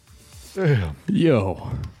Damn.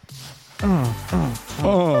 Yo.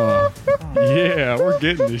 Yeah, we're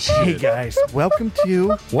getting this shit. Hey guys, welcome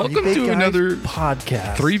to another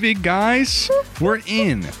podcast. Three Big Guys. We're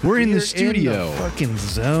in the studio. In the fucking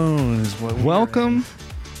zone is what we're Welcome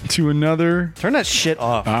to another. in. Turn that shit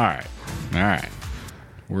off. All right.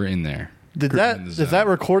 We're in there. Is that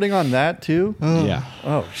recording on that too? Yeah.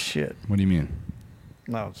 Oh shit. What do you mean?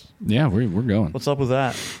 No. Yeah, we're going. What's up with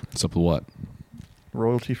that? What's up with what?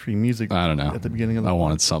 Royalty-free music. I don't know. At the beginning of the I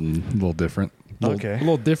wanted something a little different. Okay. A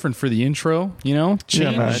little different for the intro, you know?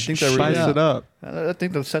 Yeah, man, I think that really spice it up. I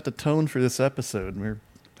think that set the tone for this episode.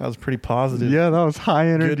 That was pretty positive. Yeah, that was high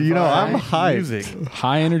energy. Good You know, I'm vibe hyped. music.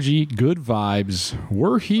 High energy, good vibes.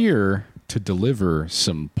 We're here to deliver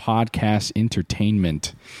some podcast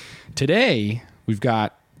entertainment. Today, we've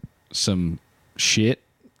got some shit.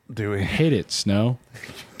 Do we? Hit it, Snow.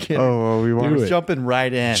 Oh, we want Do to it. Jumping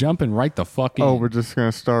right in. Jumping right the fuck in. Oh, we're just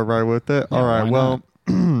going to start right with it? Yeah, All right. why Well,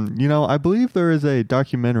 you know, I believe there is a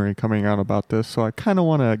documentary coming out about this, so I kind of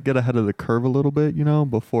want to get ahead of the curve a little bit, you know,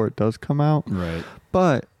 before it does come out. Right.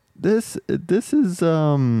 But this is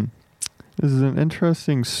an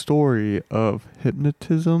interesting story of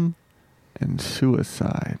hypnotism and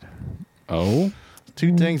suicide. Oh?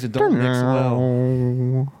 Two things that don't mix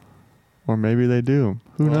well. Or maybe they do.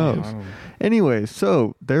 Who knows? I don't know. Anyway,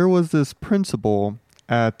 so there was this principal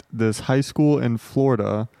at this high school in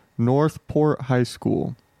Florida, Northport High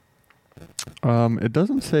School. It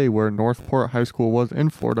doesn't say where Northport High School was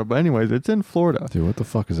in Florida, but anyways, it's in Florida. Dude, what the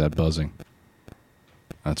fuck is that buzzing?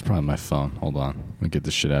 That's probably my phone. Hold on. Let me get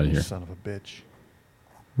this shit out of here. Son of a bitch.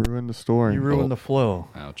 Ruined the story. You ruined the flow.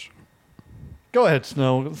 Ouch. Go ahead,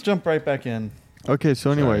 Snow. Let's jump right back in. Okay, so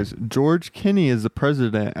anyways, George Kinney is the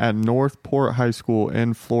president at Northport High School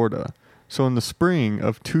in Florida. So in the spring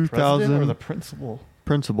of 2000... President or the principal?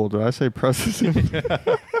 Principal, did I say president?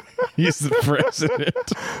 He's the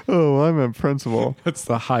president. Oh, I meant principal. That's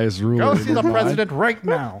the highest ruler. Go in see the mind. president right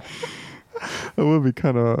now. It would be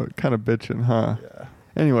kind of bitching, huh? Yeah.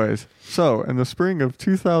 Anyways, so in the spring of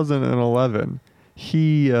 2011,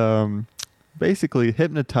 he basically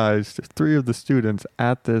hypnotized 3 of the students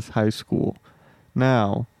at this high school.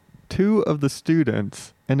 Now, 2 of the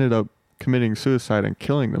students ended up committing suicide and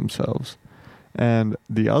killing themselves. And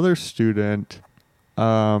the other student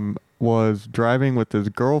was driving with his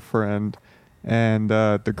girlfriend, and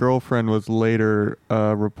the girlfriend was later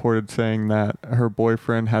reported saying that her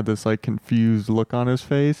boyfriend had this like confused look on his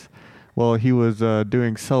face. Well, he was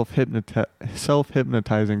doing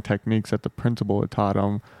self-hypnotizing techniques that the principal had taught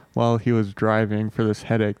him while he was driving for this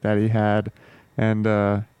headache that he had. And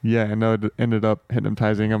ended up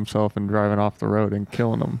hypnotizing himself and driving off the road and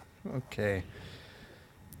killing him. Okay.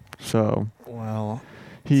 So, Well,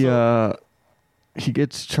 he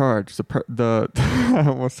gets charged. I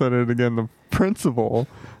almost said it again. The principal,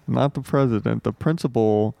 not the president. The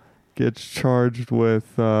principal gets charged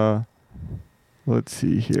with. Let's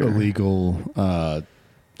see here. Illegal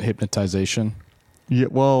hypnotization. Yeah.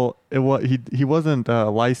 Well, he wasn't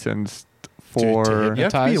licensed for. To you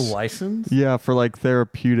have to be hypnotize? licensed? Yeah, for like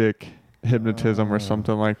therapeutic hypnotism or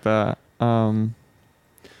something like that.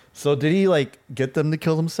 So did he like get them to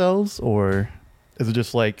kill themselves, or is it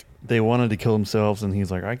just like they wanted to kill themselves and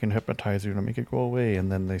he's like, I can hypnotize you to make it go away,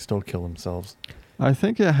 and then they still kill themselves? I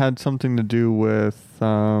think it had something to do with.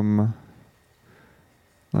 Let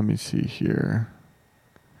me see here.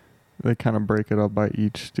 They kind of break it up by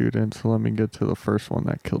each student, so let me get to the first one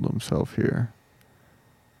that killed himself here.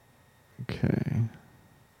 Okay.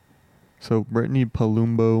 So Brittany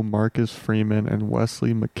Palumbo, Marcus Freeman, and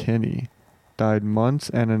Wesley McKinney died months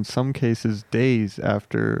and in some cases days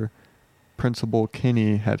after Principal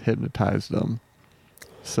Kinney had hypnotized them.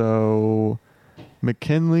 So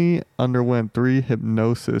McKinley underwent 3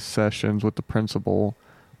 hypnosis sessions with the principal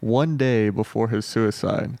 1 day before his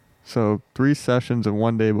suicide. So 3 sessions and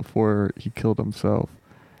 1 day before he killed himself.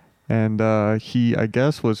 And he, I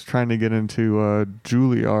guess, was trying to get into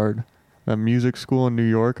Juilliard, a music school in New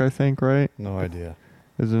York, I think, right? No idea.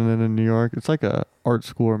 Isn't it in New York? It's like a art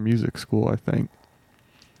school or music school, I think.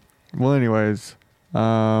 Well, anyways,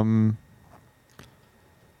 then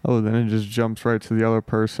it just jumps right to the other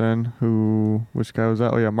person which guy was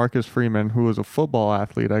that? Oh yeah, Marcus Freeman, who was a football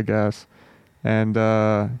athlete, I guess. And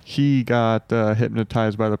he got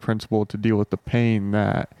hypnotized by the principal to deal with the pain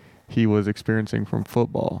that he was experiencing from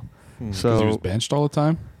football. Because he was benched all the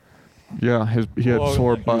time? Yeah, he had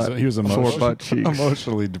sore butt. He was sore butt cheeks.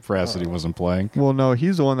 emotionally depressed that he wasn't playing. Well, no,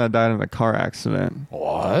 he's the one that died in a car accident.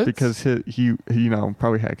 What? Because he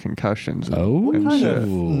probably had concussions. Oh, and What kind shit. of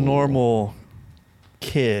normal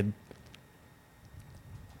kid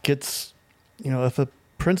gets, if a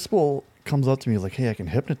principal comes up to me, he's like, hey, I can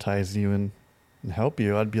hypnotize you and help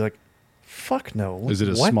you, I'd be like, fuck no. Is it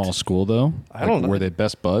a What? small school though? I don't know. Were they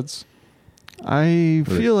best buds? I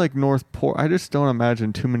feel like Northport. I just don't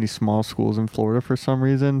imagine too many small schools in Florida for some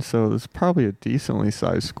reason. So it's probably a decently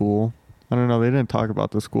sized school. I don't know. They didn't talk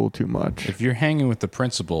about the school too much. If you're hanging with the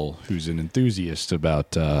principal who's an enthusiast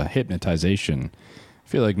about hypnotization, I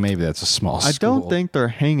feel like maybe that's a small school. I don't think they're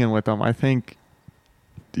hanging with them. I think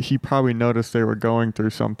he probably noticed they were going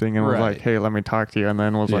through something and was Right. like, hey, let me talk to you. And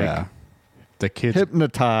then was like, the kids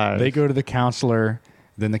hypnotize. They go to the counselor.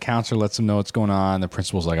 Then the counselor lets them know what's going on. The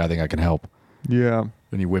principal's like, I think I can help. Yeah.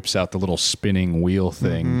 Then he whips out the little spinning wheel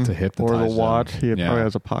thing to hypnotize Or the watch. them. He probably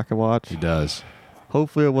has a pocket watch. He does.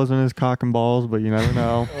 Hopefully it wasn't his cock and balls, but you never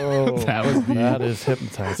know. Oh, That is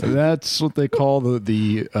hypnotizing. That's what they call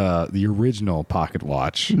the original pocket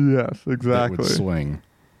watch. Yes, That exactly. would swing.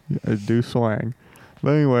 I do swang.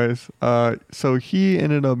 But anyways, so he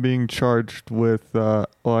ended up being charged with, well,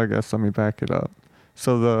 I guess let me back it up.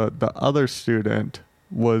 So the other student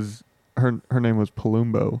was, her name was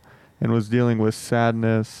Palumbo, and was dealing with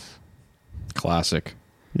sadness. Classic.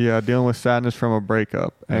 Yeah, dealing with sadness from a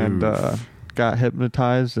breakup. And Oof. got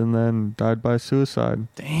hypnotized and then died by suicide.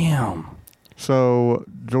 Damn. So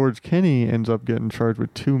George Kinney ends up getting charged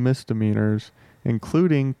with 2 misdemeanors,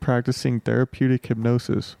 including practicing therapeutic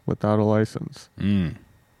hypnosis without a license.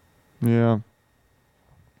 Yeah.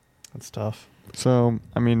 That's tough. So,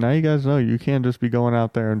 I mean, now you guys know you can't just be going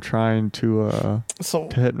out there and trying to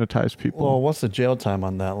hypnotize people. Well, what's the jail time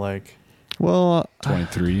on that like? Well,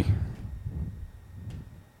 23.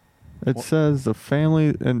 it says the family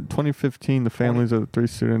in 2015, the families of the 3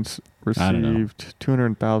 students I don't know. received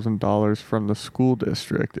 $200,000 from the school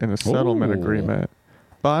district in a settlement Ooh. agreement.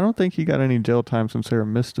 But I don't think he got any jail time since they were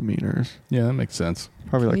misdemeanors. Yeah, that makes sense.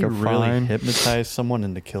 Probably like Can a you really fine. hypnotize someone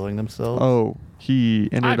into killing themselves? Oh, he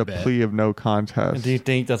I entered a bet. plea of no contest. And do you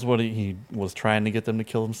think that's what he was trying to get them to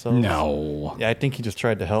kill themselves? No. Yeah, I think he just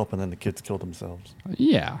tried to help, and then the kids killed themselves.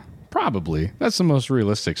 Yeah, probably. That's the most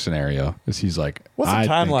realistic scenario. Is he's like, What's the I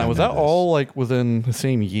think timeline? I Was know that this. all like within the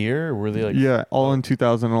same year? Or were they like? Yeah, all in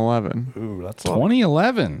 2011. Ooh, that's a lot.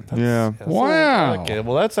 2011? Yeah. That's Wow. Okay,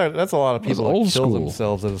 well, that's a lot of That's people that old kill school.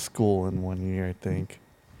 themselves at a school in 1 year. I think.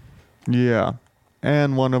 Yeah.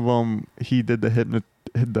 And one of them, he did the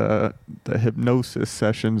hypnosis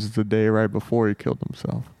sessions the day right before he killed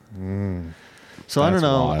himself. So I That's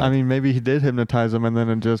don't know. wild. I mean, maybe he did hypnotize him and then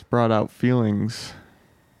it just brought out feelings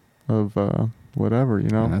of whatever, you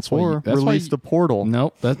know? And that's why or you- that's why release you- the portal.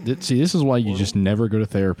 Nope. See, this is why you just never go to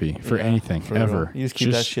therapy for Yeah, anything, for real. ever. You just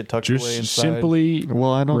keep that shit tucked just away inside. simply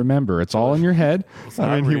Well, I don't. remember, it's all in your head.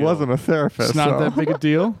 I mean, he real. wasn't a therapist. It's not so. that big a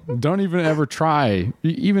deal. Don't even ever try.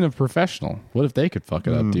 Even a professional. What if they could fuck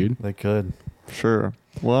it up, dude? They could. Sure.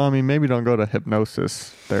 Well, I mean, maybe don't go to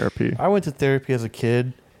hypnosis therapy. I went to therapy as a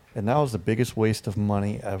kid, and that was the biggest waste of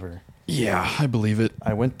money ever. Yeah, I believe it.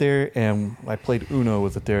 I went there and I played Uno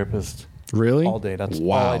with the therapist. Really? All day. That's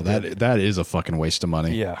wow. all I did. That is a fucking waste of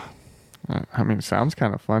money. Yeah. I mean, sounds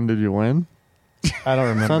kind of fun. Did you win? I don't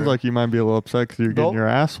remember. Sounds like you might be a little upset because you're getting Nope. your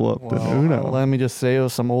ass whooped Well, in Uno. let me just say it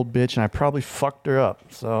was some old bitch, and I probably fucked her up.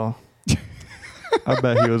 So I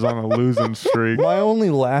bet he was on a losing streak. my only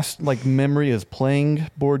last memory is playing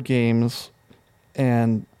board games,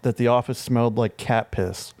 and that the office smelled like cat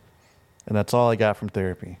piss, and that's all I got from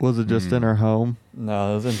therapy. Was it just in her home?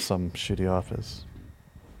 No, it was in some shitty office.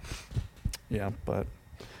 Yeah, but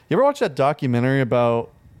you ever watch that documentary about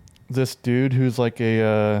this dude who's like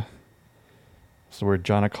a what's the word?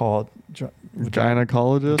 Gynecologist?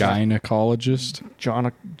 Gynecologist.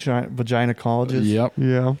 Vaginacologist. Yep.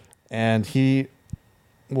 Yeah. And he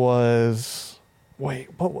was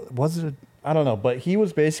what was it? I don't know, but he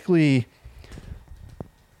was basically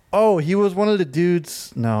he was one of the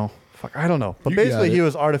dudes. No, fuck, I don't know. But You got basically, it. he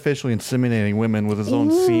was artificially inseminating women with his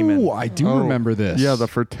own semen. Ooh, I do remember this. Yeah, the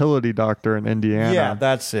fertility doctor in Indiana. Yeah,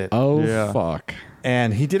 that's it. Oh, Yeah. fuck.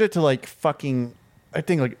 And he did it to I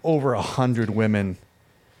think over 100 women.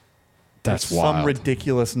 That's Some wild.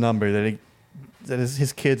 ridiculous number that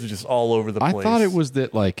his kids were just all over the I place. thought it was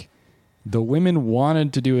that the women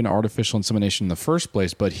wanted to do an artificial insemination in the first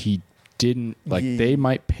place, but he didn't. They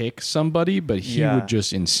might pick somebody, but he Yeah. would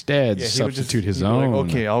just instead Yeah, he would substitute his he'd be like, own.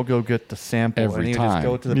 okay, I'll go get the sample. Every and he would time. just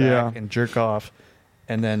go to the Yeah. back and jerk off,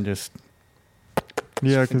 and then just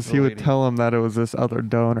Yeah, Just because think he the would lady. tell him that it was this other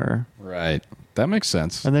donor. Right. That makes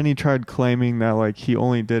sense. And then he tried claiming that he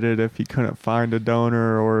only did it if he couldn't find a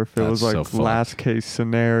donor or if it was That's so fucked. last case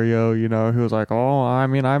scenario, He was like, "Oh, I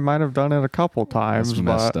mean, I might have done it a couple times, That's but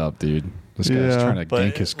messed up, dude. This guy's Yeah. trying to but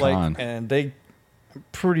gank his con. and I'm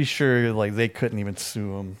pretty sure they couldn't even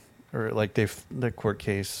sue him or like the court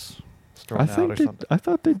case was thrown I out think or something. I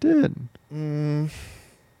thought they did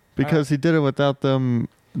because he did it without them.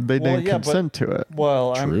 They didn't consent to it.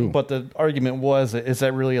 Well, True. but the argument was, is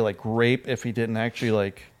that really like rape if he didn't actually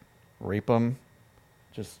like rape him?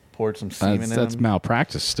 Just poured some semen in That's him.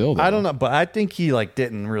 malpractice still, though. I don't know, but I think he like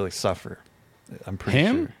didn't really suffer. I'm pretty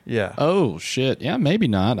Him? sure. Yeah. Oh, shit. Yeah, maybe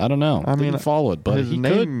not. I don't know. I mean, didn't follow it, but his he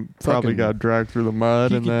name could probably fucking- got dragged through the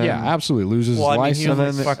mud, he and could- then yeah, absolutely loses Well, I mean, his he was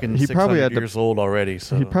license. And like then fucking he probably 600 had to- years old already,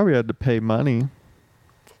 so he probably had to pay money.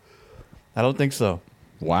 I don't think so.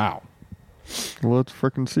 Wow. Well, let's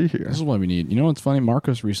freaking see here. This is what we need. You know what's funny?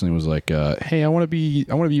 Marcos recently was like, "Hey, I want to be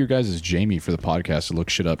your guys' Jamie for the podcast to look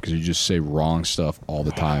shit up because you just say wrong stuff all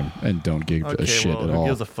the time and don't give a shit at who all."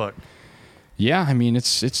 gives a fuck? Yeah, I mean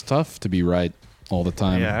it's tough to be right all the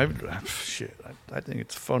time. Yeah, shit. I think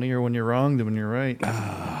it's funnier when you're wrong than when you're right.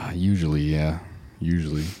 Usually,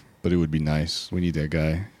 but it would be nice. We need that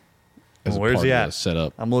guy. As Well, a where's part he of at? the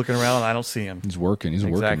setup. I'm looking around. I don't see him. He's working. He's a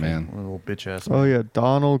working man. A little bitch ass. Oh yeah,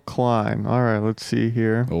 Donald Klein. All right, let's see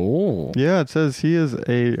here. Oh, Yeah, it says he is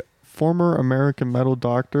a former American medical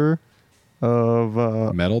doctor of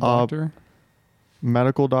metal doctor.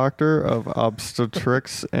 medical doctor of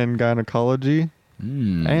obstetrics and gynecology,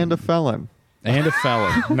 and a felon. And a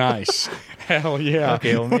felon. Nice. Hell yeah.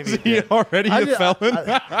 Okay, well, maybe Was he it did. already a felon?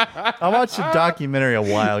 I watched a documentary a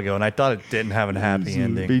while ago, and I thought it didn't have a happy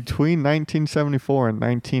ending. Between 1974 and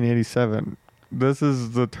 1987, this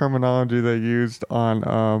is the terminology they used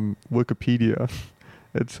on Wikipedia.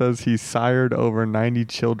 It says he sired over 90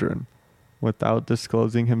 children without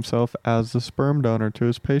disclosing himself as the sperm donor to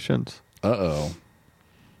his patients. Uh-oh.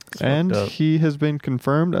 And fucked up. he has been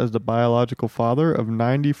confirmed as the biological father of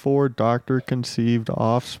 94 doctor-conceived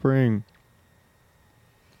offspring.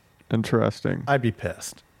 Interesting. I'd be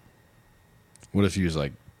pissed. What if he was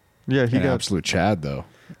like Yeah, he an got absolute Chad, though?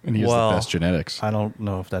 And he has Well, the best genetics. I don't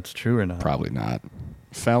know if that's true or not. Probably not.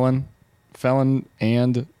 Felon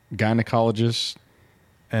and gynecologist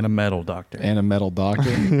And a metal doctor. and a metal doctor.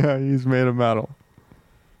 yeah, he's made of metal.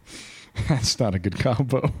 That's not a good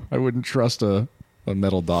combo. I wouldn't trust a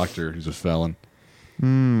metal doctor who's a felon.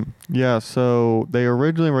 Yeah, so they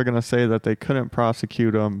originally were going to say that they couldn't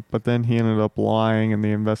prosecute him, but then he ended up lying in the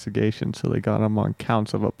investigation, so they got him on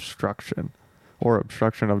counts of obstruction or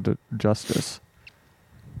obstruction of justice.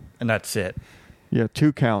 And that's it. Yeah,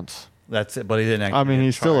 2 counts. That's it. But he didn't actually I mean, get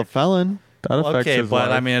he's still a charged. felon. That affects Okay, his but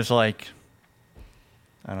life. I mean, it's like,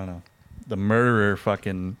 I don't know. The murderer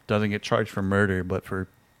fucking doesn't get charged for murder, but for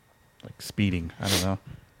like speeding. I don't know.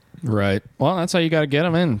 Right. Well, that's how you got to get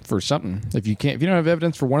him in for something. If you don't have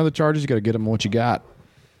evidence for one of the charges, you got to get him what you got.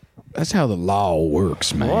 That's how the law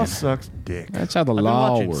works, man. Law sucks dick. That's how the I've been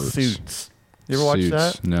law watching works. Suits. You ever watch Suits.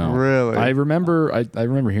 that? No. Really? I remember. I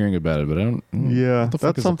remember hearing about it, but I don't. Yeah, What the fuck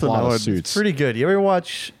that's is something the plot I of would- Suits? Pretty good. You ever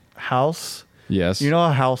watch House? Yes. You know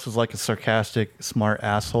how House is like a sarcastic, smart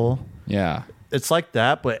asshole? Yeah. It's like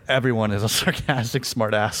that, but everyone is a sarcastic,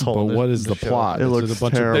 smart asshole. But in what is the show. plot? It Is looks a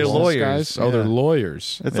bunch terrible. of They're business lawyers. guys? Oh, they're Yeah.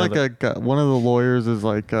 lawyers. It's Yeah, like one of the lawyers is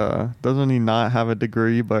like, doesn't he not have a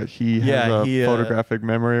degree, but he has Yeah, a he, photographic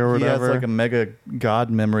memory or He has whatever? like a mega god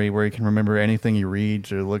memory where he can remember anything he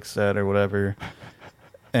reads or looks at or whatever.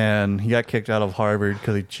 And he got kicked out of Harvard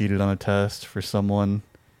because he cheated on a test for someone.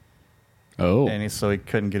 Oh. And so he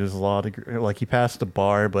couldn't get his law degree. Like he passed the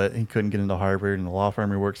bar, but he couldn't get into Harvard. And the law firm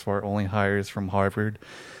he works for only hires from Harvard.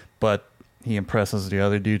 But he impresses the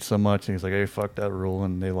other dude so much. And he's like, hey, fuck that rule.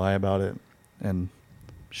 And they lie about it. And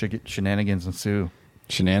shenanigans ensue.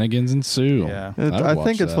 Shenanigans ensue. Yeah. I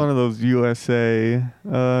think it's one of those USA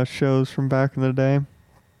shows from back in the day.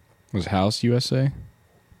 Was House USA?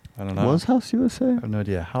 I don't know. Was House USA? I have no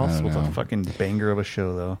idea. House don't was know. a fucking banger of a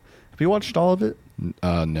show, though. Have you watched all of it?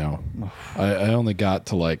 No. I only got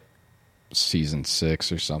to like season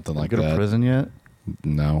 6 or something like Go to that. prison yet?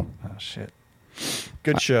 No. Oh shit.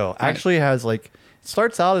 Good show. Actually has like it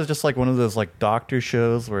starts out as just like one of those like doctor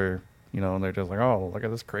shows where, you know, they're just like, oh, look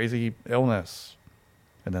at this crazy illness.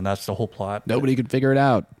 And then that's the whole plot. Nobody could figure it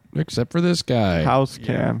out except for this guy. House Yeah.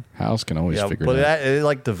 can. House can always Yeah, figure but it out. it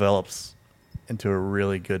like develops into a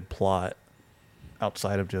really good plot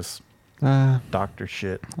outside of just doctor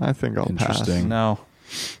shit. I think I'll pass. Interesting. No.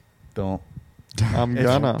 Don't. I'm It's-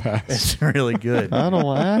 gonna. It's really good. I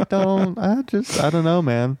don't know,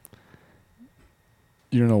 man.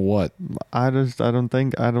 You don't know what? I don't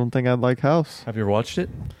think I'd like House. Have you ever watched it?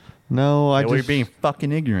 No, Well, you're being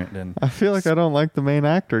fucking ignorant then. I feel like I don't like the main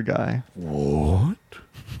actor guy. What?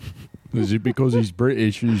 Is it because he's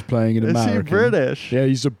British he's playing an Is American? he British? Yeah,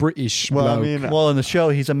 he's a British Well, I bloke. mean, Well, in the show,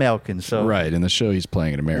 he's American, so right, in the show he's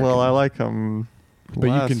playing an American. well, I like him But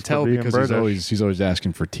you Less can for tell being because British. he's always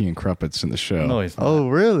asking for tea and crumpets in the show. No, he's not. Oh,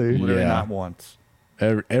 really? Literally Yeah. not once.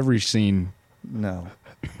 Every scene, No.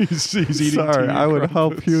 he's eating Sorry, tea and I would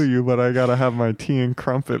help crumpets. heal you, but I gotta have my tea and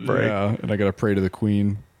crumpet break. Yeah, and I gotta pray to the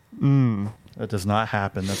queen. That does not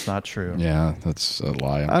happen. That's not true. Yeah, that's a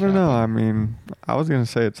lie. I don't know. I mean, I was gonna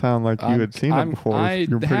say it sounded like you had seen it before. I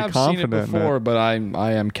You're pretty have seen it confident in before, but I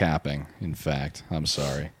am capping. In fact, I'm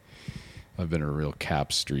sorry. I've been a real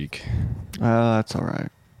cap streak. That's all right.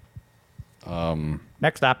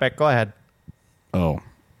 Next topic. Go ahead. Oh,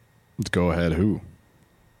 let's go ahead. Who?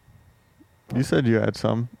 You said you had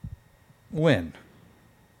some. When?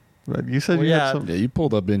 But you said Well, you yeah. had some. Yeah, you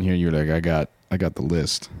pulled up in here. You're like, I got the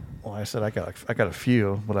list. Well, I said I got a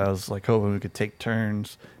few, but I was like hoping we could take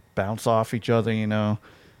turns, bounce off each other. You know.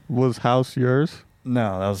 Was house yours?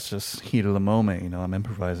 No, that was just heat of the moment. You know, I'm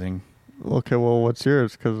improvising. Okay, well, what's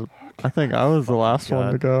yours? Because I think I was the last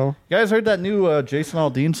one to God. go. You guys heard that new Jason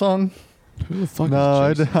Aldean song? Who the fuck? No,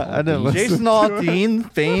 is Jason I didn't Aldean? listen. Jason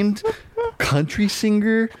Aldean, famed country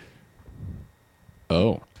singer.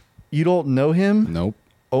 Oh, You don't know him? nope.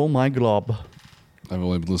 Oh my glob. I've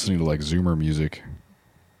only been listening to like Zoomer music.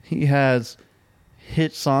 He has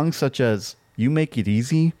hit songs such as "You Make It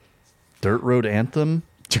Easy," "Dirt Road Anthem,"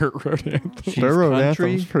 Dirt Road Anthem. "She's Their road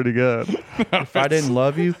Country," anthem's pretty good. "If I Didn't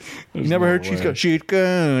Love You." You There's never no heard way. She's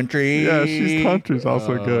Country. Yeah, she's country's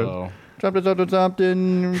also good. Oh.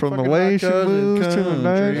 Something From the fucking way my she cousin moves to the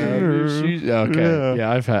country. night. Okay. Yeah. Yeah,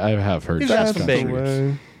 I have heard He's that. got That's some the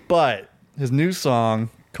bangers. way. But his new song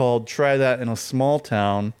called "Try That in a Small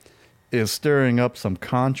Town" is stirring up some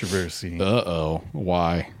controversy. Uh-oh.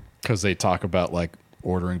 Why? Because they talk about like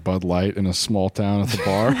ordering Bud Light in a small town at the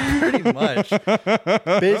bar. Pretty much.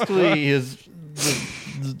 Basically,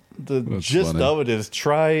 the That's gist funny. of it is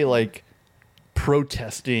try like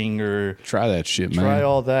protesting or Try that shit, man. try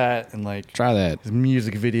all that, and like Try that. his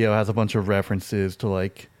music video has a bunch of references to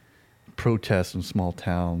like protests in small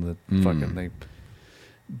town that fucking they.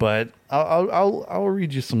 But I'll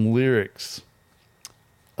read you some lyrics.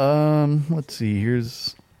 Let's see.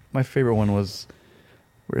 Here's my favorite one was.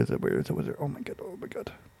 Where is it? Oh my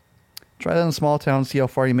god. Try that in a small town, see how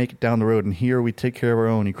far you make it down the road. And here we take care of our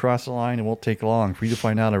own. You cross the line, it won't take long. For you to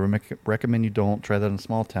find out, I recommend you don't. Try that in a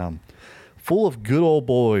small town. Full of good old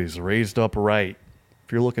boys, raised up right.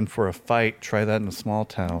 If you're looking for a fight, try that in a small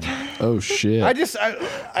town. Oh, shit. I don't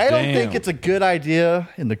think Damn. it's a good idea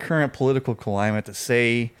in the current political climate to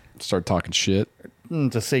say Start talking shit.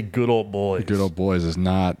 good old boys. Good old boys is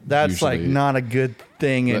not. That's usually, like not a good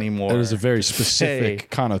thing anymore. There's a very to specific say.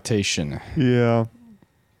 connotation. Yeah.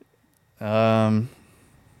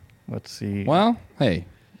 Let's see. Well, hey,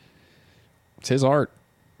 it's his art.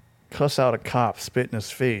 Cuss out a cop, spit in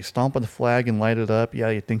his face, stomp on the flag and light it up. Yeah,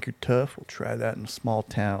 you think you're tough? We'll try that in a small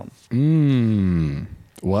town.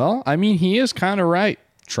 Well, I mean, he is kind of right.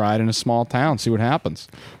 Try it in a small town, see what happens.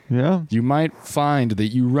 Yeah. You might find that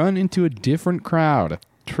you run into a different crowd.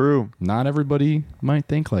 True. Not everybody might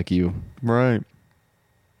think like you. Right.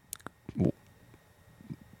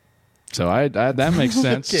 So I that makes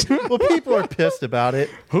sense. Okay. Well, people are pissed about it.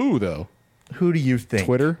 Who though? Who do you think?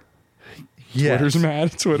 Twitter. Yes. Twitter's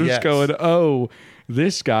mad. Twitter's Yes. going, oh,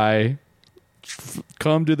 this guy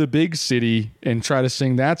come to the big city and try to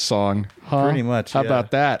sing that song. Huh? Pretty much, How yeah.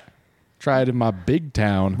 about that? Try it in my big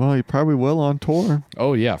town. Well, you probably will on tour.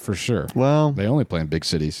 Oh, yeah, for sure. Well, They only play in big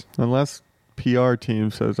cities. unless PR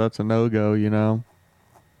team says that's a no-go, you know.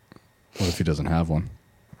 What if he doesn't have one?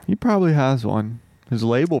 He probably has one. His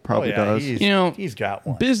label probably does. He's, You know, he's got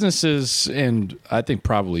one. Businesses and I think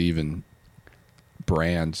probably even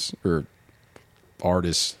brands or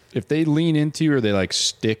artists, if they lean into or they like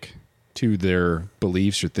stick to their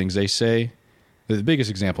beliefs or things they say, the biggest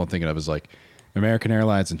example I'm thinking of is like American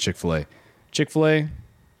Airlines and Chick-fil-A. Chick-fil-A,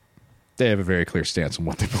 they have a very clear stance on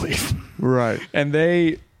what they believe. Right. And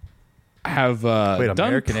they have Wait, done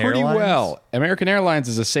American pretty Airlines? well. American Airlines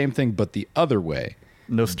is the same thing, but the other way.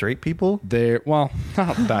 No straight people? They're, well,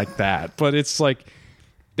 not like that, but it's like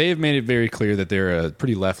they've made it very clear that they're a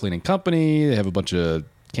pretty left-leaning company. They have a bunch of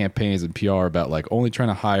campaigns and PR about like only trying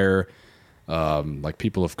to hire like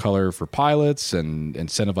people of color for pilots and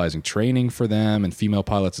incentivizing training for them and female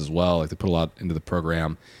pilots as well. Like they put a lot into the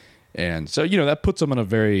program. And so, you know, that puts them in a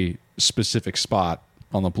very specific spot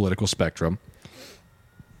on the political spectrum.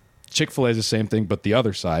 Chick-fil-A is the same thing, but the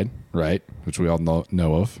other side, right? Which we all know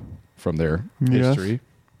of from their Yes. history.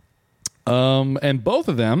 And both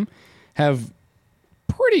of them have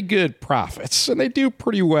pretty good profits, and they do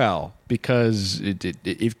pretty well because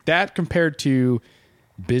if that compared to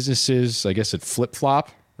businesses, I guess, that flip-flop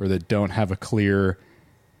or that don't have a clear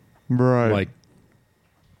Right. like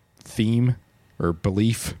theme or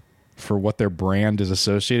belief for what their brand is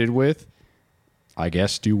associated with, I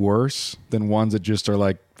guess, do worse than ones that just are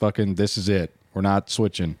like, fucking, this is it. We're not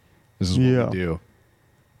switching. This is what we do.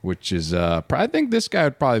 Which is, I think this guy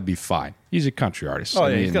would probably be fine. He's a country artist. Oh,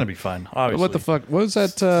 yeah, he's going to be fine, obviously. What the fuck? What was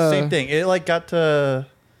that? Same thing. It, like, got to...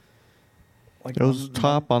 Like, it was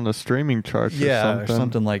top on the streaming charts or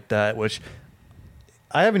something like that, which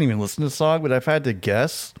I haven't even listened to the song, but I've had to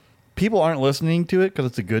guess. People aren't listening to it because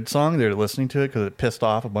it's a good song. They're listening to it because it pissed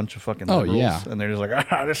off a bunch of fucking liberals. Yeah. And they're just like,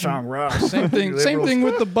 this song rocks. Same thing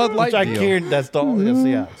with the Bud Light deal. That's the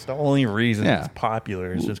only reason it's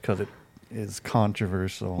popular. It's just because it is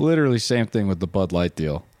controversial. Literally same thing with the Bud Light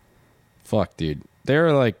deal. Fuck, dude.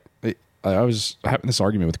 They're like, I was having this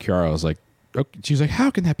argument with Kiara. I was like, she was like,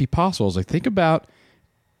 how can that be possible? I was like, think about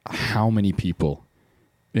how many people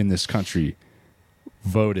in this country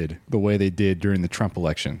voted the way they did during the Trump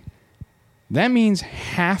election. That means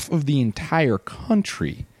half of the entire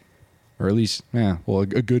country, or at least, a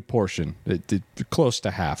good portion, close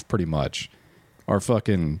to half, pretty much, are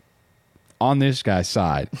fucking on this guy's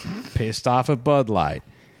side, pissed off at Bud Light.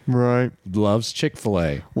 Right. Loves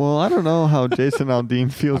Chick-fil-A. Well, I don't know how Jason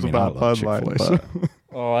Aldean feels about Bud Light. But...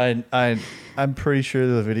 Oh, I'm pretty sure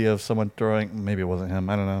there's a video of someone throwing, maybe it wasn't him,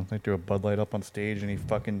 I don't know, they threw a Bud Light up on stage and he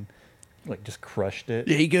fucking, like, just crushed it.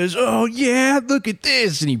 Yeah, he goes, oh, yeah, look at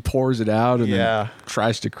this. And he pours it out and then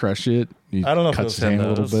tries to crush it. I don't know if it was him, a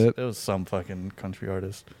little bit. It was some fucking country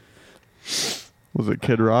artist. Was it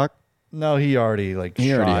Kid Rock? No, he already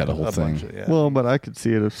had a whole thing. Well, but I could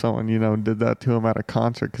see it if someone, did that to him at a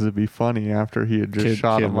concert because it'd be funny after he had just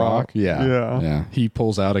shot him Rock. off. Yeah. He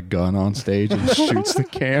pulls out a gun on stage and shoots the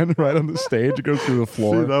can right on the stage. It goes through the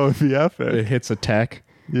floor. See, that would be epic. It hits a tech.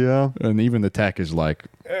 Yeah. And even the tech is like,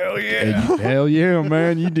 hell yeah. Hell yeah,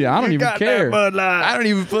 man. You did. I don't even care. I don't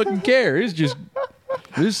even fucking care. It's just,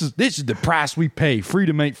 this is the price we pay.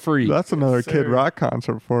 Freedom ain't free. That's another Kid Rock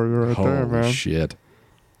concert for you right there, man. Holy shit.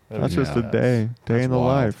 That's just a day in the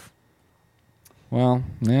life. Well,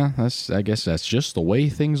 yeah, I guess that's just the way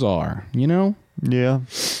things are, Yeah.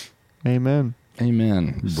 Amen,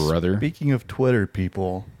 brother. Speaking of Twitter,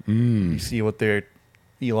 people, you see what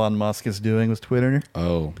Elon Musk is doing with Twitter?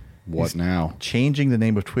 Oh, what now? Changing the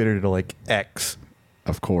name of Twitter to like X.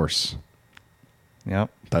 Of course.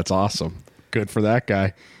 Yep. That's awesome. Good for that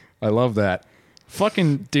guy. I love that.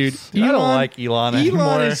 Fucking dude, I don't like Elon anymore.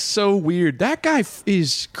 Elon is so weird. That guy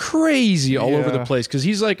is crazy all over the place because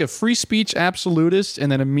he's like a free speech absolutist,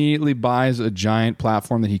 and then immediately buys a giant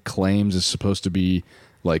platform that he claims is supposed to be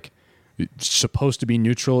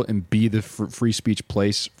neutral and be the free speech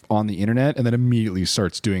place on the internet, and then immediately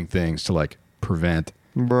starts doing things to like prevent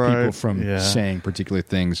people from saying particular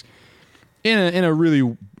things in a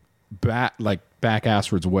really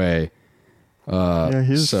back-asswards way.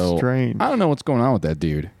 He's strange. I don't know what's going on with that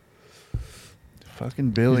dude.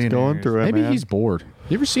 Fucking billionaire. He's going through it, Maybe man. he's bored.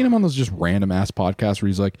 You ever seen him on those just random ass podcasts where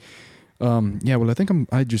he's like, I think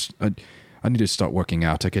I need to start working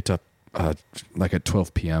out. I get up like at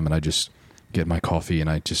 12 p.m. and I just get my coffee and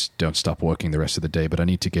I just don't stop working the rest of the day, but I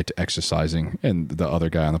need to get to exercising. And the other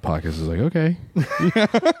guy on the podcast is like, okay.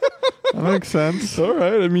 That makes sense. All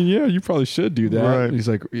right. I mean, yeah, you probably should do that. Right. He's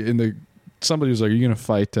like, somebody was like, are you going to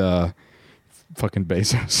fight fucking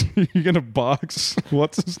Bezos? You're gonna box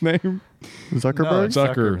what's his name? Zuckerberg?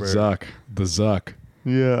 The Zuck.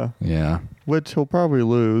 Yeah. Which he'll probably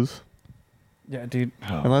lose. Yeah, dude.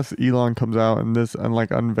 Unless Elon comes out and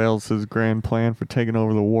unveils his grand plan for taking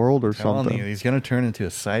over the world or something. He's gonna turn into a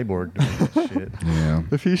cyborg doing this shit. Yeah.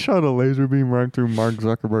 If he shot a laser beam right through Mark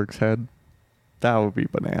Zuckerberg's head, that would be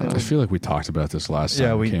bananas. I feel like we talked about this last time.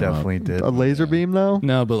 Yeah, we definitely did. A laser beam though?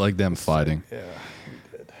 No, but like them fighting. Yeah.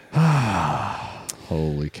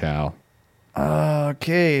 Holy cow.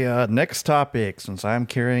 Okay, next topic, since I'm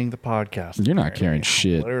carrying the podcast. You're not carrying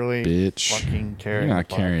shit, literally bitch. Fucking carrying You're not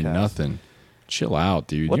the carrying podcast. nothing. Chill out,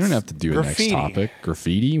 dude. What's you don't have to do graffiti? a next topic.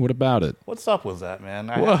 Graffiti? What about it? What's up with that, man?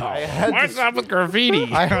 What's up with graffiti? You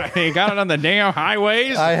got it on the damn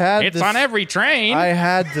highways? It's on every train. I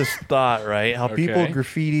had this thought, right? How people Okay.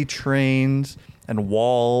 graffiti trains and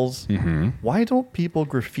walls. Mm-hmm. Why don't people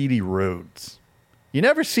graffiti roads? You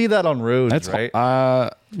never see that on roads, right?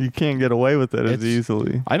 You can't get away with it as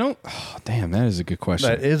easily. I don't. Oh, damn, that is a good question.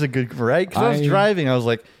 That is a good, right? Because I was driving, I was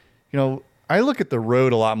like, I look at the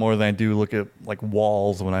road a lot more than I do look at like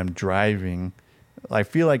walls when I'm driving. I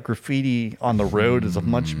feel like graffiti on the road is a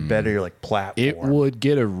much better like platform. It would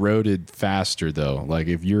get eroded faster though. Like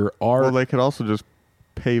if your art. Well, they could also just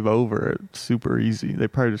pave over it super easy. They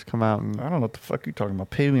probably just come out and. I don't know what the fuck you're talking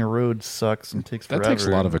about. Paving a road sucks and takes forever. That takes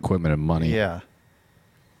a lot of equipment and money. Yeah.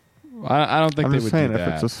 I don't think I'm they just would saying, do that.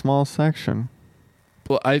 if it's a small section.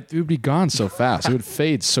 Well, it would be gone so fast. It would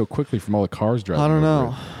fade so quickly from all the cars driving. I don't over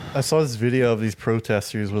know. it. I saw this video of these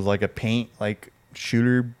protesters with like a paint like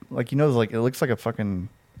shooter, like like it looks like a fucking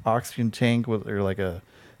oxygen tank with or like a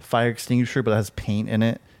fire extinguisher, but it has paint in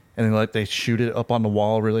it, and then like they shoot it up on the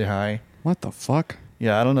wall really high. What the fuck?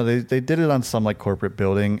 Yeah, I don't know. They did it on some like corporate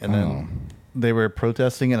building, and then they were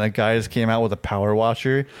protesting, and a guy just came out with a power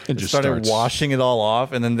washer and just started washing it all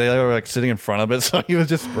off, and then they were like sitting in front of it, so he was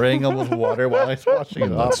just spraying them with water while he's washing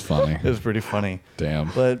it off. That's funny. It was pretty funny. Damn.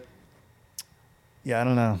 But yeah, I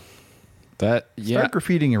don't know. Start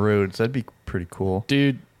Graffitiing your roads. That'd be pretty cool.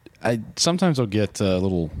 Dude, sometimes I'll get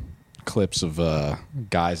little clips of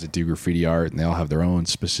guys that do graffiti art, and they all have their own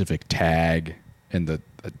specific tag. And the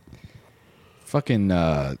fucking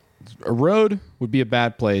a road would be a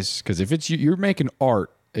bad place because if you're making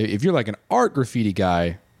art, if you're like an art graffiti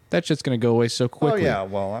guy, that shit's gonna go away so quickly. Oh yeah,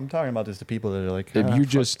 well, I'm talking about just the people that are like, if you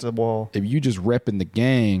just repping the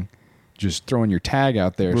gang, just throwing your tag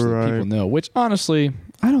out there so that people know. Which honestly,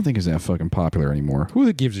 I don't think is that fucking popular anymore.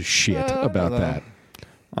 Who gives a shit about that?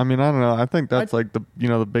 I mean, I don't know. I think that's like the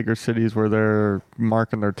bigger cities where they're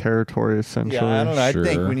marking their territory essentially. Yeah, I don't know. Sure. I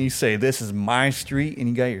think when you say this is my street and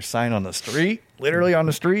you got your sign on the street, literally on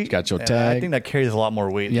the street, got your tag. I think that carries a lot more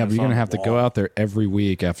weight. Yeah, but you're gonna have to go out there every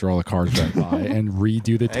week after all the cars drive by and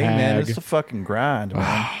redo the tag. Hey man, it's a fucking grind,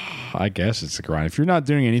 man. I guess it's a grind. If you're not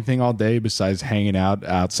doing anything all day besides hanging out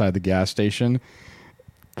outside the gas station,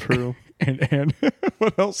 true. and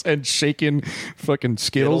what else? And shaking fucking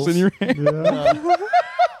Skittles in your hand. Yeah.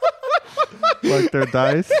 Like their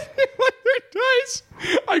dice. Like their dice.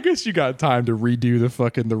 I guess you got time to redo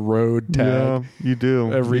the road tag. Yeah, you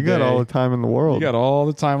do. Every you got day. all the time in the world. You got all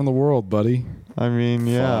the time in the world, buddy. I mean,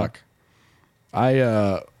 yeah. Fuck.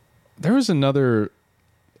 There was another.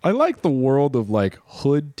 I like the world of like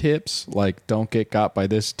hood tips, like don't get got by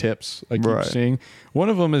this tips. I keep seeing. One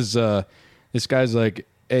of them is this guy's like,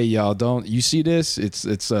 hey y'all, don't you see this?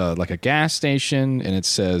 It's like a gas station and it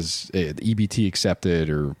says EBT accepted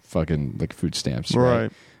or fucking like food stamps,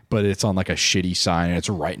 right? But it's on like a shitty sign and it's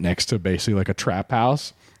right next to basically like a trap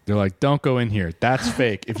house. They're like, don't go in here. That's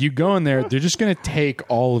fake. If you go in there, they're just gonna take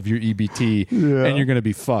all of your EBT and you're gonna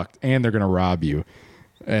be fucked and they're gonna rob you.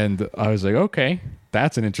 And I was like, okay,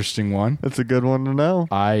 that's an interesting one. That's a good one to know.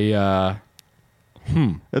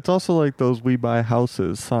 It's also like those "We Buy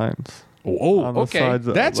Houses" signs. Oh, okay.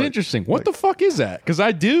 That's interesting. What the fuck is that? Because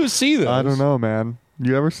I do see those. I don't know, man.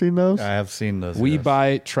 You ever seen those? I have seen those. We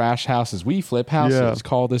buy trash houses. We flip houses. Yeah.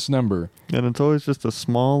 Call this number. And it's always just a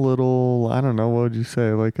small little, I don't know, what would you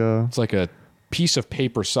say? Like a... It's like a piece of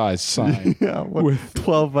paper sized sign. Yeah, with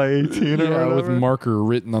 12 by 18 or whatever. With marker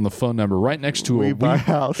written on the phone number right next to We buy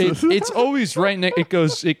houses. It's always right next. It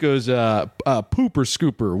goes pooper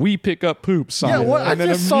scooper. We pick up poop sign. Yeah, what? I And then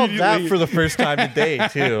just saw that immediately- for the first time today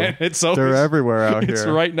too. It's always, They're everywhere out here. It's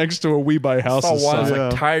right next to a We Buy I Houses saw one. I was sign.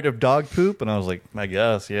 like tired of dog poop, and I was like, I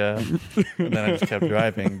guess, yeah. And then I just kept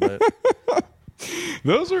driving. But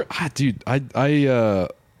Those are dude. I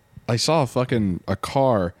saw a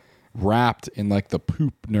car wrapped in like the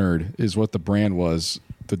poop nerd is what the brand was.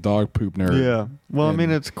 The dog poop nerd. Yeah. Well, I mean,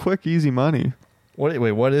 it's quick, easy money.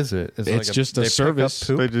 wait, what is it? Is it It's like just they a pick up service.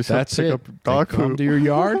 poop? They just That's have to it. pick up dog They come poop. to your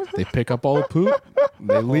yard. They pick up all the poop.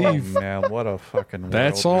 They leave. Oh, man, what a fucking world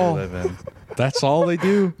That's we all. live in. That's all they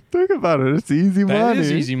do. Think about it. It's easy That money.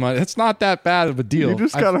 is easy money. It's not that bad of a deal. You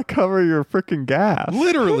just got to cover your freaking gas.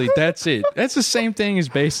 Literally, that's it. That's the same thing as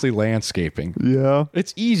basically landscaping. Yeah.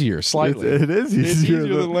 It's easier, slightly. It is It's easier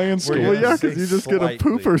easier than landscaping. Well, yeah, Say because you just get a slightly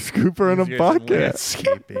pooper scooper and a easier than bucket.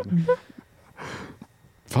 landscaping.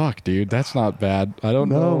 Fuck, dude, that's not bad. I don't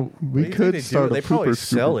know. No, we What do you think could they do? start a They probably pooper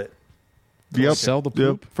sell scooper. it. Yep. Sell the Yep,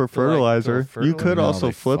 poop. for fertilizer. for You could fertilizer. No, also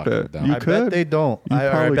they flip fucking it. don't. You I could. bet they don't. You I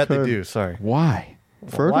probably bet could. they do. Sorry. Why?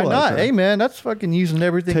 Fertilizer. Why not? Hey, man, that's fucking using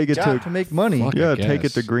everything Take you it got to- to make money. Fuck. Yeah, I take it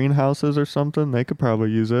guess. to greenhouses or something. They could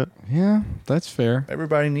probably use it. Yeah, that's fair.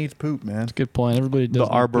 Everybody needs poop, man. Good point. Everybody does. The need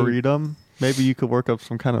poop. arboretum. Maybe you could work up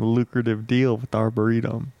some kind of lucrative deal with the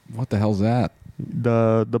arboretum. What the hell's that?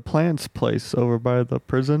 The plants place over by the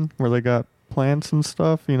prison where they got plants and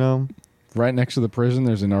stuff. You know. Right next to the prison,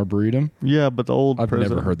 there's an arboretum. Yeah, but the old I've prison.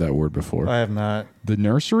 never heard that word before. I have not The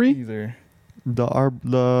nursery? either. The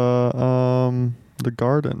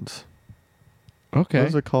gardens. Okay. What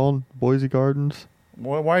is it called? Boise Gardens.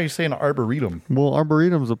 Why are you saying arboretum? Well,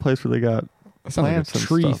 arboretum's a place where they got That sounds like plants a and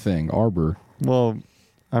tree stuff. thing. Arbor. Well,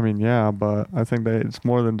 I mean, yeah, but I think it's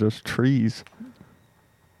more than just trees.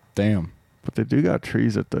 Damn. But they do got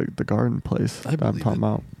trees at the garden place I that I'm believe talking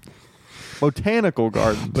about. Botanical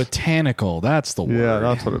gardens. Botanical. That's the word. Yeah,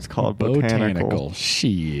 that's what it's called. Botanical.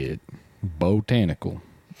 Shit. Botanical.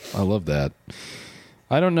 I love that.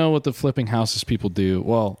 I don't know what the flipping houses people do.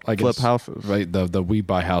 Well, I guess Flip houses. right? The we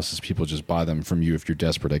buy houses, people just buy them from you if you're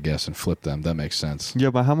desperate, I guess, and flip them. That makes sense. Yeah,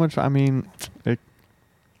 but how much? I mean, it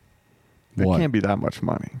What? can't be that much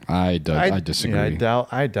money. I disagree. Yeah,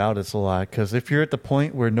 I doubt it's a lot because if you're at the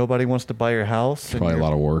point where nobody wants to buy your house, It's probably a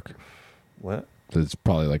lot of work. What? It's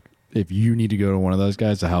probably like if you need to go to one of those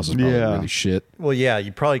guys, the house is probably really shit. Well, yeah,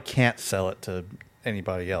 you probably can't sell it to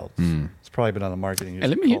anybody else. It's probably been on the market. And you Hey,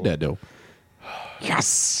 just let me hit call that it. though.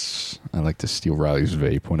 Yes, I like to steal Riley's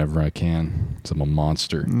vape whenever I can. 'Cause I'm a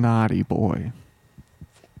monster. Naughty boy.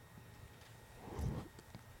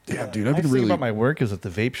 Yeah, dude, Nice I've been thing really. about my work is that the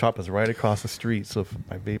vape shop is right across the street. So if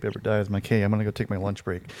my vape ever dies, I'm like, hey, I'm gonna go take my lunch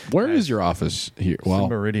break. Where is your office here? It's in Well,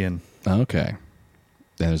 Meridian. okay.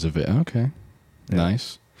 There's a okay. Yeah.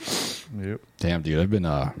 Nice. Yep. Damn, dude, I've been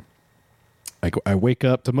I wake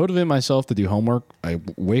up to motivate myself to do homework. I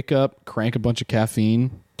wake up, crank a bunch of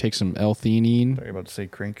caffeine, take some L-theanine. Sorry about to say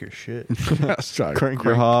crank your shit. Crank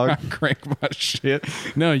your hog. Crank my shit.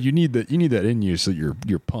 No, you need that in you so you're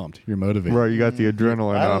pumped. You're motivated. Right, you got the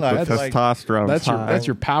adrenaline I don't up. know, The that's like- testosterone. That's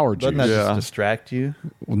your power juice. Doesn't that Yeah. just distract you?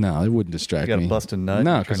 Well, no, it wouldn't distract You got me. a busted nut?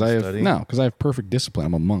 No, You're because trying I to have study? perfect discipline.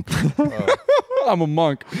 I'm a monk. Oh. I'm a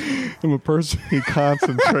monk. I'm a person. He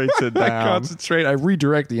concentrates it I down. concentrate. I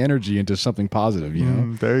redirect the energy into something positive. You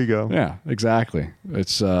know. There you go. Yeah, exactly.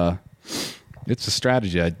 It's a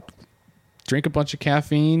strategy. I drink a bunch of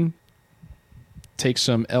caffeine, take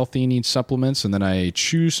some L-theanine supplements, and then I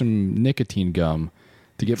chew some nicotine gum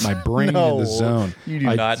to get my brain in No, the zone. you do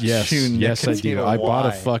not yes, chew yes, I nicotine. do. I bought a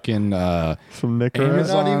Why? fucking Some You're Nicorette.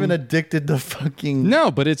 not even addicted to fucking.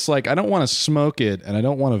 no, but it's like I don't want to smoke it and I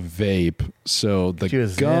don't want to vape. So the You a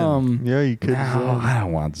Zen. gum. Yeah, you could. No, I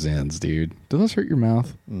don't want Zens, dude. Do those hurt your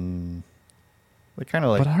mouth? They kind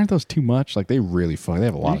of like. But aren't those too much? Like they really fuck. They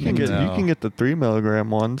have a lot You of can get nicotine. you can get the 3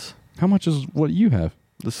 milligram ones. How much is what you have?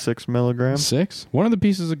 The 6 milligram. 6? One of the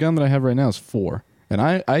pieces of gum that I have right now is 4. And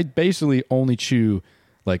I basically only chew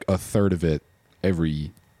like a third of it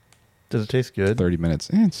every Does it taste good? 30 minutes.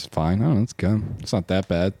 It's fine. I don't know. It's gum. It's not that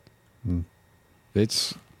bad.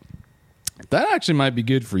 That actually might be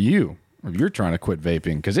good for you if you're trying to quit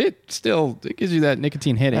vaping because it gives you that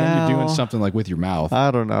nicotine hit and you're doing Ow. something like with your mouth.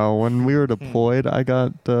 I don't know. When we were deployed, I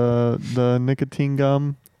got the nicotine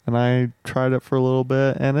gum and I tried it for a little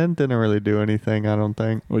bit and it didn't really do anything, I don't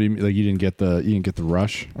think. What do you mean? Like you didn't get the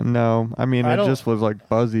rush? No, I mean I it don't- just was like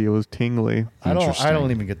buzzy. It was tingly. I Interesting.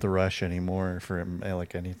 don't even get the rush anymore for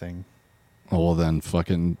like anything. Oh, well, then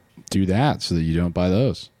fucking do that so that you don't buy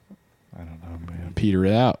those. I don't know, man. Peter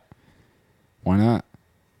it out. Why not?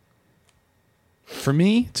 For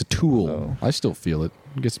me, it's a tool. Oh. I still feel it.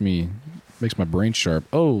 It makes my brain sharp.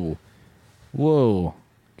 Oh, whoa.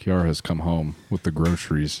 Kiara has come home with the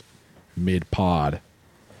groceries mid-pod.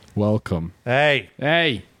 Welcome. Hey,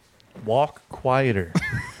 Hey. walk quieter.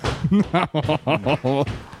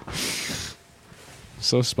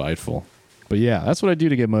 So spiteful. But yeah, that's what I do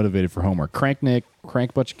to get motivated for homework. Crank a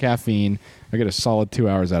bunch of caffeine. I get a solid 2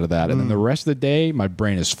 hours out of that. And then the rest of the day, my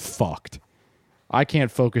brain is fucked. I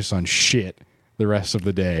can't focus on shit the rest of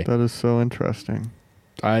the day. That is so interesting.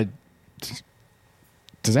 Does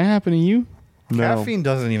that happen to you? No. Caffeine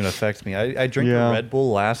doesn't even affect me. I drank Yeah. a Red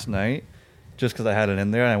Bull last night just because I had it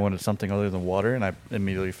in there and I wanted something other than water, and I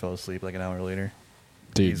immediately fell asleep like an hour later.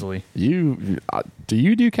 Dude, Easily. Do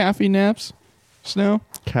you do caffeine naps, Snow?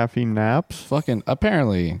 Caffeine naps? Fucking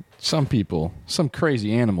apparently some people, some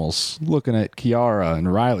crazy animals looking at Kiara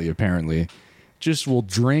and Riley apparently just will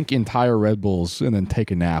drink entire Red Bulls and then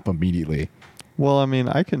take a nap immediately. Well, I mean,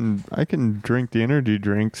 I can drink the energy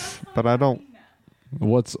drinks, but I don't.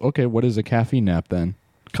 What is a caffeine nap then?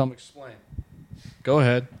 Come explain. Go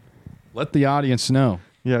ahead. Let the audience know.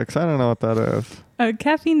 Yeah, because I don't know what that is. A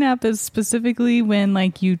caffeine nap is specifically when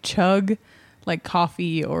like you chug like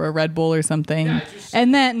coffee or a Red Bull or something.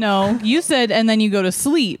 And then you said and then you go to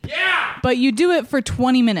sleep. Yeah. But you do it for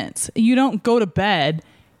 20 minutes. You don't go to bed.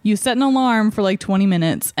 You set an alarm for like 20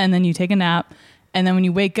 minutes and then you take a nap. And then when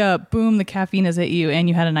you wake up, boom, the caffeine has hit you and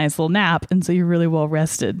you had a nice little nap. And so you're really well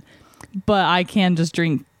rested. But I can just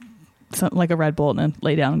drink like a Red Bull and then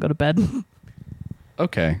lay down and go to bed.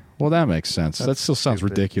 Okay. Well, that makes sense. That still sounds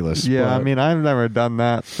stupid. ridiculous. Yeah, I but- mean, I've never done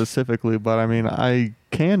that specifically, but I mean, I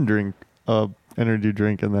can drink a energy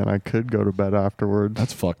drink and then I could go to bed afterwards.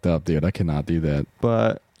 that's fucked up, dude. I cannot do that.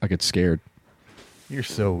 But I get scared. You're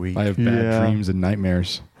so weak. I have bad Yeah. dreams and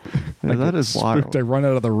nightmares. yeah, that is Spooked. wild. I run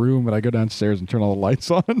out of the room and I go downstairs and turn all the lights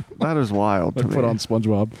on. That is wild I to put me. on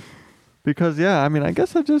SpongeBob. Because, yeah, I mean, I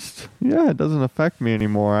guess it doesn't affect me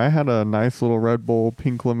anymore. I had a nice little Red Bull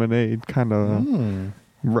pink lemonade kind of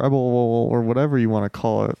rebel or whatever you want to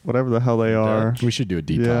call it, whatever the hell they are. We should do a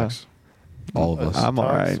detox. All of us. I'm all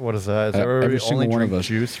right. What is that? Is that Every where we single only one of drink us.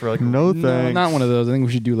 juice for like No No, thanks. not one of those. I think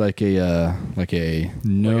we should do like a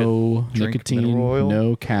no drink nicotine, mineral oil?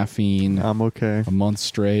 no caffeine, I'm okay. a month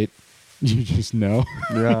straight. You just know.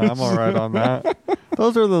 Yeah, I'm all right on that.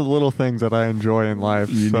 Those are the little things that I enjoy in life.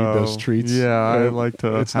 You need so, those treats. Yeah, I like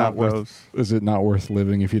to It's have not worth. those. Is it not worth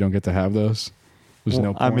living if you don't get to have those? There's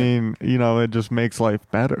no Well, point. I mean, it just makes life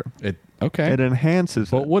better. Okay. It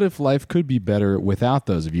enhances But it. what if life could be better without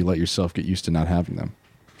those if you let yourself get used to not having them?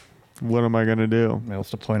 What am I going to do? Yeah, what's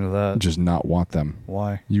the point of that? Just not want them.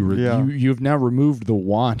 Why? Yeah. You have now removed the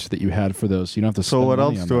want that you had for those. So you don't have to So spend what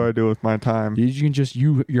money else on do them. I do with my time? You can just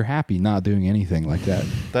you're happy not doing anything like that.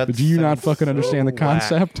 That But do you not sounds fucking understand the so whack.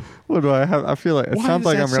 concept? What do I have? I feel like it Why sounds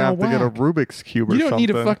does like that I'm going to have sound to get a whack? Rubik's Cube or You don't something.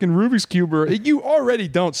 need a fucking Rubik's Cube. You already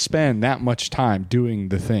don't spend that much time doing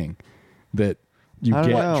the thing that you I don't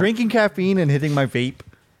get. know. Drinking caffeine and hitting my vape.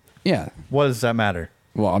 Yeah. What does that matter?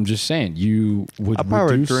 Well, I'm just saying you would I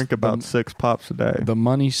probably reduce drink about 6 pops a day. the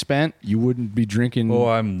money spent. You wouldn't be drinking. Oh,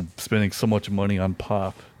 I'm spending so much money on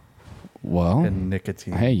pop well, and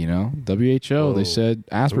nicotine. hey, WHO, they Oh. said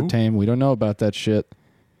aspartame. We don't know about that shit.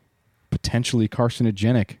 Potentially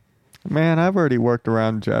carcinogenic. Man, I've already worked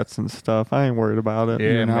around jets and stuff. I ain't worried about it.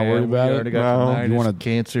 You're not worried about we it? already got No. tinnitus, You wanna-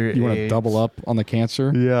 cancer. You want to AIDS. double up on the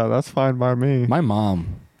cancer? Yeah, that's fine by me. My mom,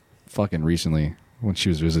 fucking recently, when she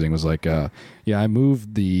was visiting, was like, "Yeah, I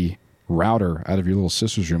moved the router out of your little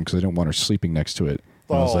sister's room because I didn't want her sleeping next to it."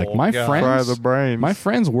 And I was like, Oh, "My God. Fry friends, the brains. my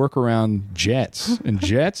friends work around jets, and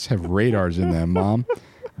jets have radars in them, Mom.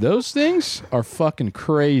 Those things are fucking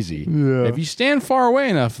crazy. Yeah. If you stand far away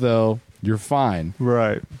enough, though, you're fine.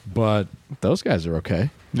 Right. But those guys are okay."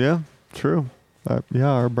 Yeah, true. Yeah,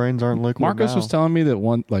 our brains aren't liquid Marcos now. was telling me that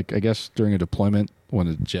one, like, I guess during a deployment when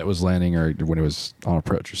a jet was landing or when it was on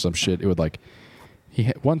approach or some shit, it would like,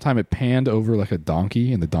 one time it panned over like a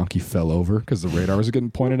donkey and the donkey fell over because the radar was getting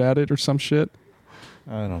pointed at it or some shit.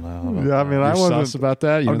 I don't know. about Yeah, I that. mean, I You're sus wasn't. about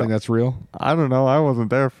that? You don't I'm think not- that's real? I don't know. I wasn't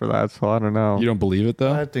there for that, so I don't know. You don't believe it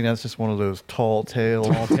though? I think that's just one of those tall tales.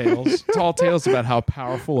 Tall tales about how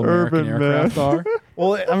powerful American Urban aircraft myth. are.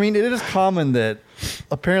 Well, I mean, it is common that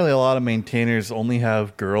apparently a lot of maintainers only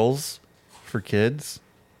have girls for kids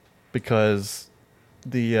because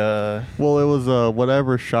the Well, it was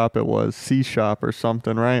whatever shop it was, C shop or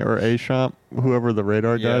something, right? Or A shop, whoever the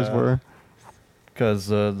radar guys Yeah. were. because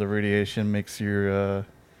the radiation makes your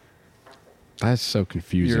That's so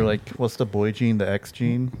confusing. you're like, what's the boy gene, the X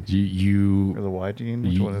gene, you or the Y gene?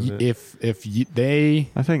 Which one is it? if they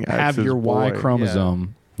I think X have is your Y boy.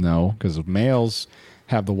 chromosome, no, because males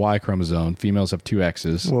have the Y chromosome, females have 2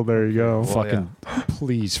 X's. Well, there you go. Well, Fucking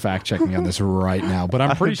please fact check me on this right now. But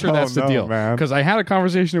I'm pretty I sure that's the don't know, deal. man. Because I had a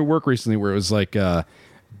conversation at work recently where it was like,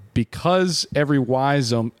 because every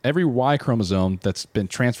Y chromosome that's been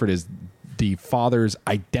transferred is the father's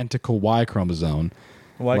identical Y chromosome.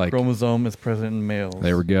 Y like- chromosome is present in males.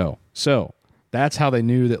 There we go. So that's how they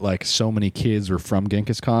knew that like so many kids were from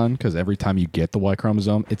Genghis Khan, because every time you get the Y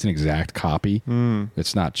chromosome, it's an exact copy.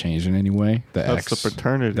 It's not changed in any way. The That's X, the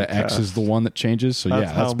paternity The X test. is the one that changes. So That's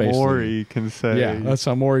yeah, how that's basically Maury can say. yeah. That's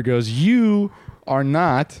how Maury goes. You are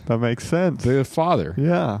not that makes sense. the father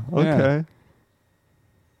Yeah. Okay.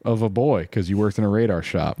 of a boy because you worked in a radar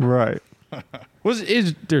shop. Right.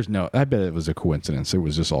 There's no. I bet it was a coincidence. It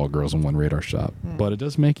was just all girls in one radar shop. Hmm. But it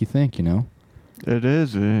does make you think. It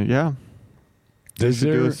is. Yeah. They Is should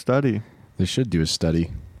do there- a study. They should do a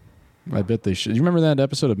study. I bet they should. You remember that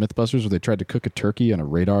episode of Mythbusters where they tried to cook a turkey on a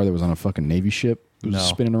radar that was on a fucking Navy ship? It was No.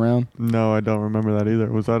 spinning around. No, I don't remember that either.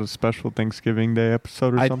 Was that a special Thanksgiving Day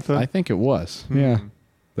episode or something? I think it was. Yeah.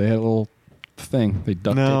 They had a little thing. They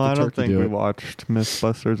duct taped no, the I don't turkey think to we it. watched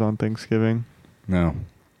Mythbusters on Thanksgiving. No.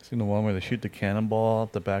 Seen the one where they shoot the cannonball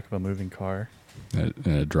out the back of a moving car? And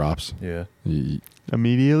it drops. Yeah,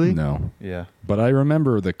 Immediately? No. yeah. But I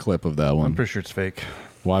remember the clip of that I'm one. pretty sure it's fake.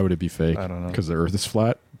 Why would it be fake? I don't know. Because the Earth is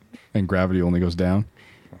flat and gravity only goes down,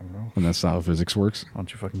 I don't know. and that's not how physics works. Why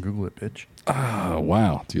don't you fucking Google it, bitch? Oh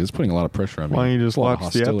wow, dude, it's putting a lot of pressure on me. Why don't you just It's a lot of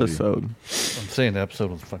watch the hostility. episode? I'm saying the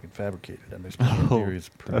episode was fucking fabricated, and there's plenty of Oh, theories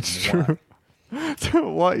proving that's why. true.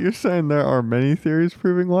 What you're saying? There are many theories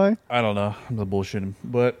proving why. I don't know. I'm the bullshitting,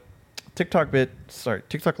 but TikTok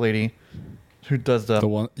lady who does The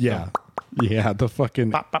one, yeah, the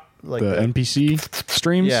fucking pop, pop, like the that. NPC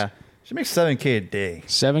streams. Yeah, she makes $7K a day.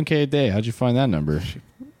 7K a day. How'd you find that number?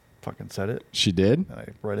 Fucking said it. She did. And I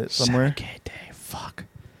read it somewhere. 7K a day. Fuck.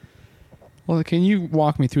 Well, can you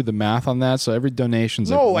walk me through the math on that? So every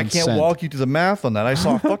donation's like No, 1 I can't cent. walk you through the math on that. I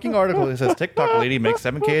saw a fucking article that says TikTok lady makes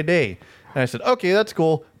 $7K a day. And I said, okay, that's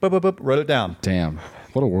cool. Wrote it down. Damn.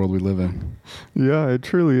 What a world we live in. Yeah, it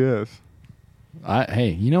truly is. Hey,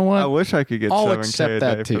 you know what? I wish I could get I'll 7K accept a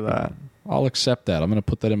that day too. for that. I'll accept that. I'm going to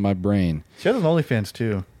put that in my brain. She has an OnlyFans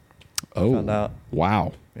too. Oh, Found out.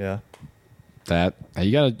 wow. Yeah. That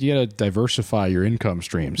you gotta diversify your income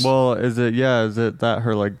streams. Well, is it that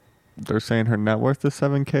her, like, they're saying her net worth is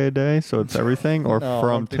 7K a day, so it's everything, or No, I from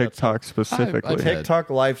don't think that's TikTok specifically? I've had- TikTok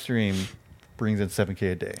live stream brings in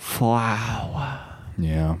 7K a day. Wow.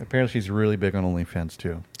 yeah, Apparently, she's really big on OnlyFans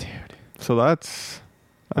too. dude. So that's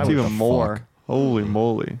What the even more. fuck? Holy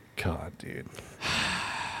moly. God, dude.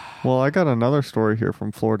 Well, I got another story here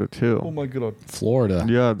from Florida too. Oh my god. Florida.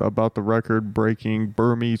 Yeah, about the record-breaking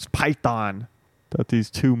Burmese python that these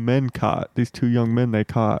two young men they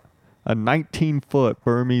caught. A 19-foot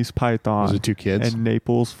Burmese python. Was it two kids? In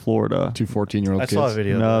Naples, Florida. Two 14-year-old I kids. saw a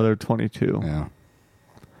video. No, they're 22.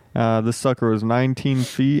 Yeah. This sucker was 19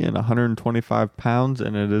 feet and 125 pounds,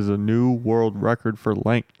 and it is a new world record for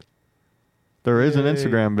length. There is an Yay.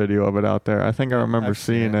 Instagram video of it out there. I think I remember I've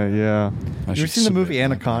seeing seen it. Yeah. I You should ever seen the movie submit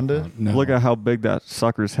my Anaconda? account. No. Look at how big that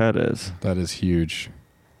sucker's head is. That is huge.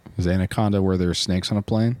 Is Anaconda where there are snakes on a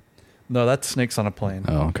plane? No, that's snakes on a plane.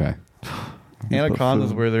 Oh, okay.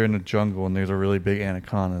 Anaconda's where they're in the jungle and there's a really big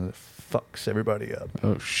anaconda that fucks everybody up.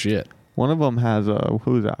 Oh, shit. One of them has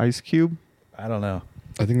who is it, Ice Cube? I don't know.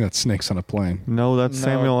 I think that's snakes on a plane. No, that's No,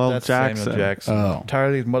 Samuel L. that's Jackson. Samuel Jackson. Oh. I'm tired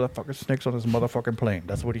of these motherfucking snakes on this motherfucking plane.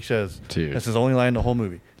 That's what he says. Dude. That's his only line in the whole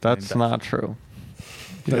movie. That's And not true.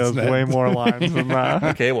 He That's has not- way more lines than that.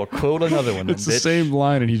 Okay, well, quote another one then, It's the bitch. same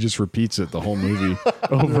line, and he just repeats it the whole movie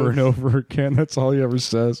over and over again. That's all he ever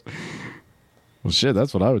says. Well, shit,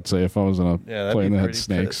 that's what I would say if I was on a Yeah, that'd plane be that had pretty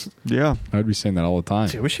snakes. pissed. Yeah. I'd be saying that all the time.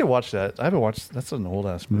 Dude, we should watch that. I haven't watched. That's an old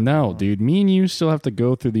ass movie. No, dude. Me and you still have to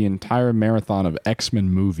go through the entire marathon of X-Men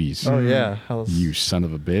movies. Oh yeah. How's, You son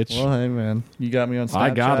of a bitch. Well, hey man, you got me on Snapchat. I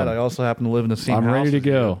got him. I also happen to live in the same I'm house ready to as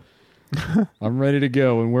go. I'm ready to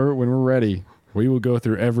go. When we're ready, we will go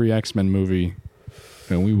through every X-Men movie,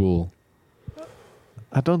 and we will.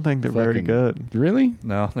 I don't think they're very Fucking- good. Really? you.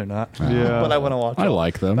 No, they're not. Yeah. But I want to watch. I them.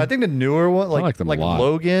 like them. I think the newer one, like them a lot.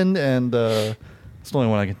 Logan, and it's the only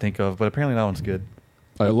one I can think of. But apparently that one's good.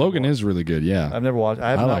 Logan is really good. Yeah. I've never watched. I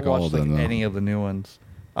have I not like all watched of them, like, though. any of the new ones.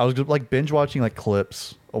 I was just, like binge watching like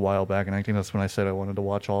clips a while back, and I think that's when I said I wanted to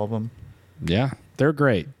watch all of them. Yeah, they're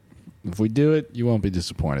great. If we do it, you won't be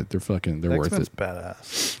disappointed. They're worth X-Men's it.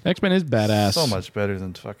 badass. X-Men is badass. So much better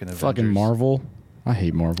than fucking Avengers. Fucking Marvel. I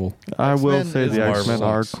hate Marvel. I will X-Men say is the Marvel. X-Men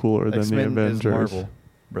are cooler than the X-Men is Avengers. Marvel,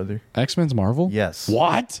 brother. X-Men's Marvel? Yes.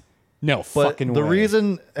 What? No But fucking the way.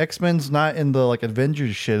 reason X-Men's not in the like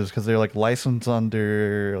Avengers shit is because they're like licensed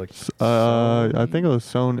under like I think it was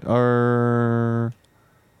Sony or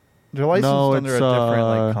they're licensed No, under a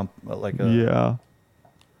it's, different like a yeah,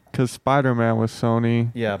 because Spider-Man was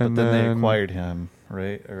Sony. yeah, but and then they acquired him,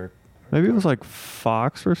 right? Or Maybe it was like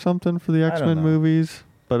Fox or something for the I don't X-Men know. movies,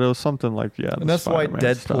 but it was something like the and that's why Spider-Man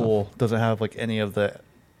Deadpool stuff. doesn't have like any of the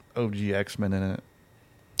OG X-Men in it.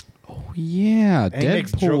 Oh yeah, And he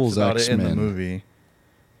makes jokes Deadpool's about it in the X-Men. movie.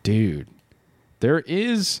 Dude, there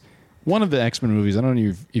is one of the X-Men movies. I don't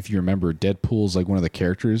know if you remember. Deadpool's like one of the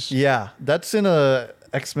characters. Yeah, that's in a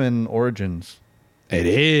X-Men Origins It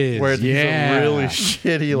is. where he's yeah. a really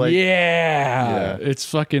shitty like yeah. It's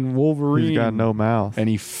fucking Wolverine. He's got no mouth. and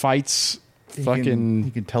he fights he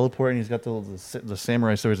fucking. can teleport and he's got the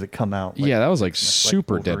samurai swords that come out. yeah, that was like like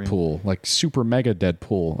super Wolverine. Deadpool, like super mega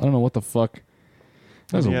Deadpool. I don't know what the fuck.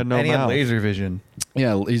 That was He a- had no and he had mouth. laser vision.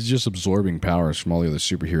 yeah, he's just absorbing powers from all the other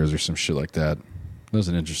superheroes or some shit like that. That was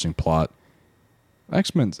an interesting plot.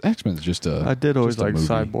 X-Men's just a. I did always just a like movie.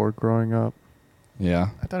 Cyborg growing up. Yeah,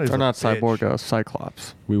 I thought he was Or a not bitch. Cyborg,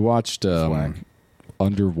 Cyclops. we watched Swag.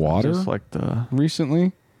 Underwater Just like the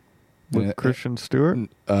recently. with Uh, Christian Stewart.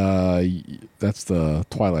 That's the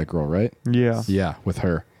Twilight girl, right? Yeah. Yeah, with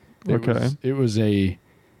her. Okay. It was a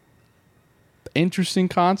interesting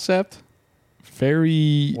concept.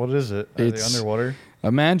 Very What is it? Are they It's- underwater?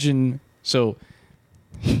 imagine so.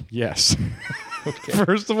 Yes.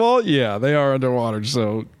 First of all, yeah, they are underwater.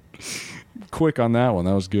 So quick on that one.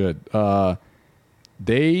 That was good.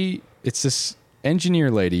 It's this engineer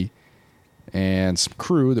lady and some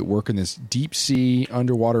crew that work in this deep sea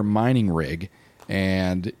underwater mining rig.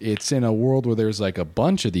 And it's in a world where there's like a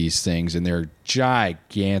bunch of these things and they're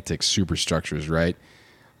gigantic superstructures, right?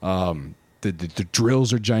 The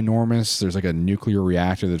drills are ginormous. There's like a nuclear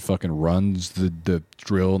reactor that fucking runs the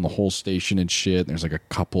drill and the whole station and shit. There's like a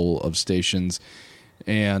couple of stations.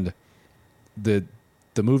 And the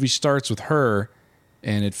movie starts with her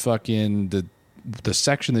and it fucking the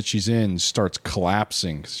section that she's in starts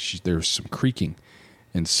collapsing. There's some creaking.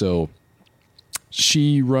 And so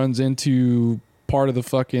she runs into part of the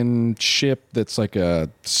fucking ship that's like a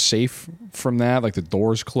safe from that. Like the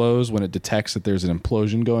doors close when it detects that there's an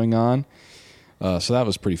implosion going on. So that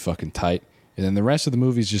was pretty fucking tight. And then the rest of the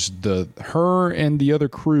movie is just her and the other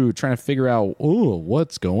crew trying to figure out,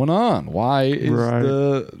 what's going on? Why is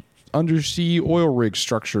the undersea oil rig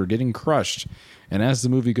structure getting crushed? And as the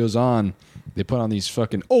movie goes on, they put on these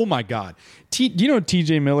fucking, oh my God. Do you know what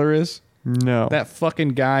TJ Miller is? No. That fucking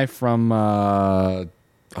guy from, that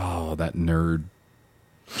nerd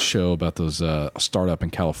show about those startup in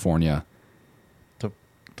California.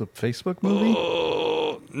 The Facebook movie?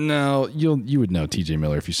 Oh, no, you would know TJ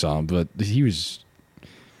Miller if you saw him, but he was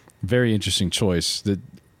very interesting choice.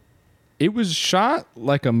 It was shot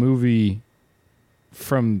like a movie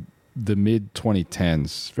from the mid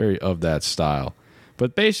 2010s, very of that style.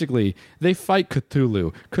 But basically, they fight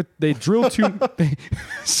Cthulhu. They drill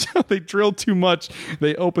they drilled too much.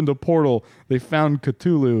 They opened a portal. They found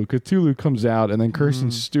Cthulhu. Cthulhu comes out, and then Kirsten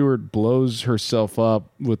Stewart blows herself up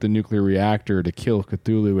with the nuclear reactor to kill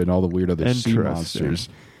Cthulhu and all the weird other sea monsters.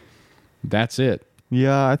 That's it.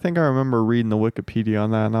 Yeah, I think I remember reading the Wikipedia on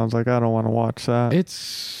that, and I was like, I don't want to watch that.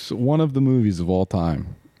 It's one of the movies of all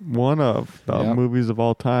time. One of the movies of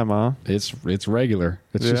all time, huh? It's regular.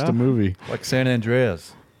 It's just a movie. Like San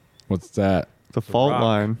Andreas. What's that? The Fault Rock.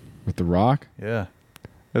 Line. With The Rock? Yeah.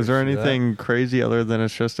 Is there anything crazy other than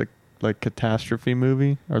it's just a catastrophe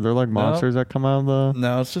movie? Are there like monsters that come out of the...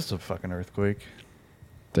 No, it's just a fucking earthquake.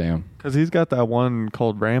 Damn. Because he's got that one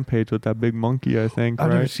called Rampage with that big monkey, I think, I've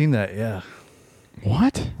never right? seen that, yeah.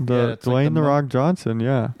 What? Yeah, The it's like Dwayne the The Rock Johnson,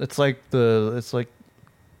 yeah. It's like Is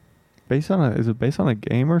it based on a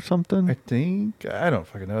game or something? I think, I don't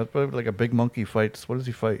fucking know. It's probably like a big monkey fights. What does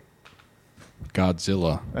he fight?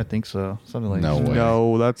 Godzilla. I think so. Something like No that. way.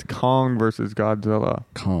 No, that's Kong versus Godzilla.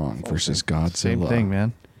 Kong versus Godzilla. Same thing,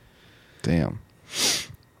 man. Damn.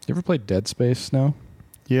 You ever played Dead Space, Snow?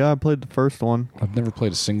 Yeah, I played the first one. I've never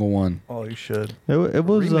played a single one. Oh, you should. It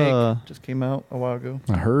was Remake just came out a while ago.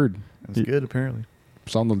 I heard. It's good, apparently.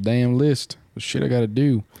 It's on the damn list. The shit I gotta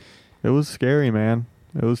do. it was scary, man.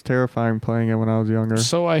 It was terrifying playing it when I was younger.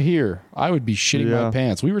 So I hear. I would be shitting my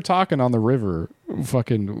pants. We were talking on the river.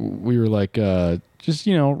 We were like, just,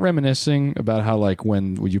 reminiscing about how, like,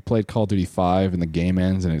 when you played Call of Duty 5 and the game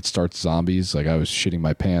ends and it starts zombies, like, I was shitting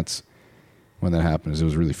my pants when that happens. It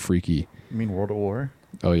was really freaky. You mean World at War?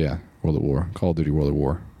 Oh, yeah. World at War. Call of Duty World at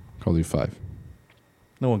War. Call of Duty 5.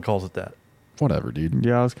 No one calls it that. Whatever, dude.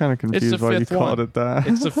 Yeah, I was kind of confused why you called it that.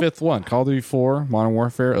 It's the fifth one. Call of Duty 4, Modern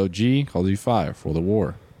Warfare, OG, Call of Duty 5, World at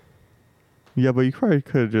War. Yeah, but you probably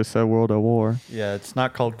could have just said World at War. Yeah, it's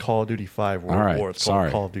not called Call of Duty 5 World All right, at War. It's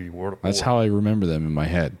sorry. called Call of Duty World at War. That's how I remember them in my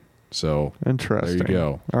head. So Interesting. there you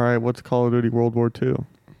go. All right, what's Call of Duty World War II?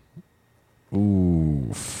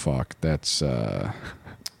 Ooh, fuck. That's Yeah,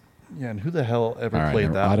 and who the hell ever all right,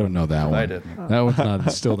 played that? I don't know that one. I didn't. That one's not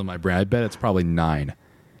instilled in my brain. I bet it's probably 9.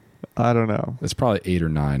 I don't know. It's probably 8 or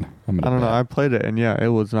 9. I don't know. I played it, and yeah, it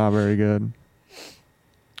was not very good.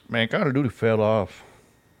 Man, Call of Duty fell off.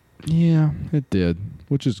 Yeah, it did,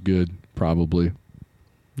 which is good, probably.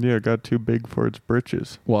 Yeah, it got too big for its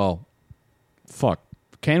britches. Well, fuck.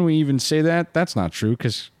 Can we even say that? That's not true,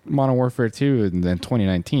 because Modern Warfare 2 and then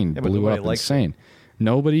 2019 Yeah, but blew nobody up likes insane.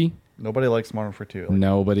 Nobody? Nobody likes Modern Warfare 2. Like,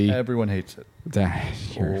 Nobody? Everyone hates it.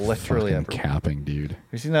 You're Literally fucking everyone. capping, dude. Have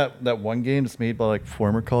you seen that one game that's made by like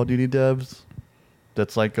former Call of Duty devs?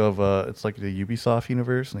 That's like it's like the Ubisoft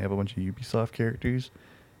universe, and they have a bunch of Ubisoft characters,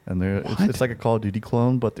 and it's like a Call of Duty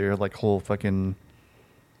clone, but their like whole fucking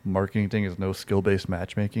marketing thing is no skill based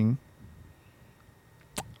matchmaking.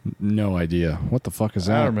 No idea. What the fuck is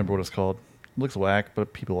I that? don't remember what it's called. It looks whack,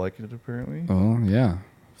 but people like it apparently. Oh, yeah.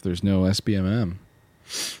 If there's no SBMM.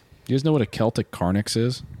 You guys know what a Celtic Carnix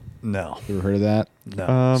is? No, You ever heard of that?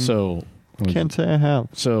 no. So, Can't say I have.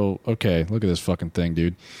 okay, look at this fucking thing,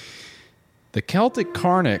 dude. The Celtic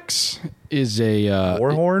Carnix is a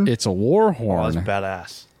War horn? It's a war Oh, horn, that's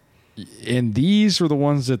badass. and these were the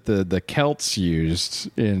ones that the Celts used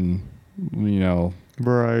in,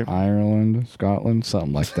 Right. Ireland, Scotland,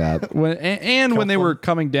 something like that. When they were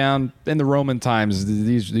coming down in the Roman times,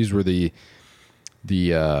 these were the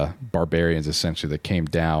barbarians essentially that came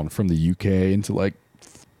down from the UK into like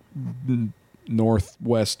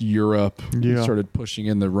northwest Europe, Yeah. started pushing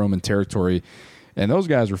in the Roman territory, and those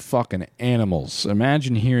guys were fucking animals.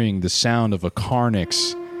 Imagine hearing the sound of a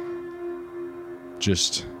Carnix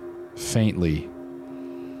just faintly.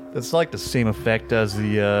 It's like the same effect as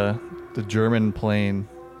the German plane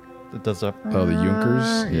that does a. Oh, the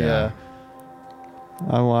Junkers? Yeah.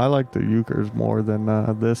 I like the Euchers more than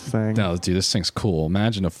this thing. No, dude, this thing's cool.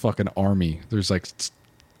 Imagine a fucking army. There's like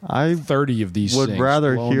I 30 of these would things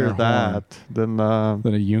rather blowing hear their horn that than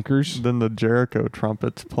than a Junkers. the Jericho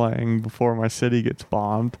trumpets playing before my city gets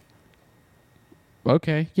bombed.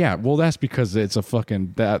 Okay, yeah. Well, that's because it's a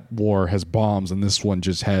fucking that war has bombs, and this one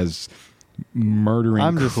just has murdering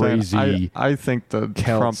I'm just crazy. saying, I think the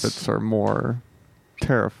Celts. trumpets are more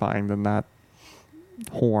terrifying than that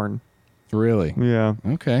horn. Really? Yeah,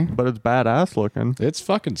 Okay. but it's badass looking. It's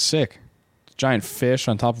fucking sick. Giant fish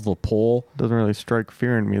on top of a pole. Doesn't really strike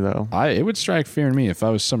fear in me though. It would strike fear in me if I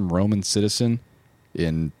was some Roman citizen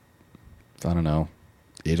in, I don't know,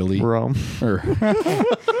 Italy Rome. or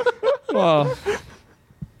well,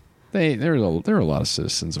 there were a lot of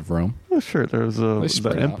citizens of Rome. Well, sure, there's They the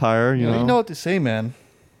spread out. empire. You You know, know what they say, man.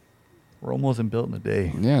 Rome wasn't built in a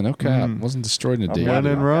day. Yeah, no cap. Mm. Wasn't destroyed in a day. When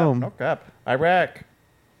in Rome. No cap. Iraq.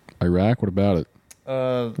 Iraq. What about it?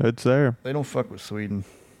 It's there. They don't fuck with Sweden.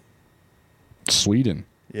 Sweden.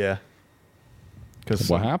 Yeah. Because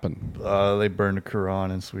What happened? they burned the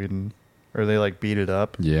Quran in Sweden, or they like beat it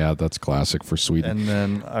up, Yeah, that's classic for Sweden. and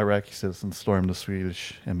then Iraqi citizens stormed the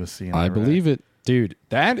Swedish embassy. In I Iraq. believe it, dude.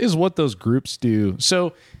 That is what those groups do.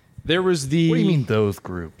 So there was the. What do you mean those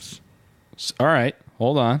groups? All right,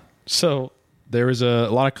 hold on. So there was a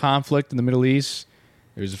lot of conflict in the Middle East.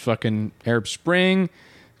 There's a fucking Arab Spring.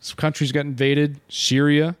 Some countries got invaded.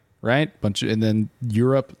 Syria, right? And then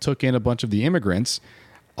Europe took in a bunch of the immigrants.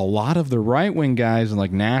 A lot of the right wing guys and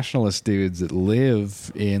like nationalist dudes that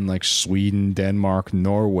live in like Sweden, Denmark,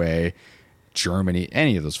 Norway, Germany,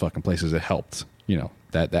 any of those fucking places that helped,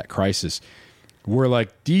 that crisis, were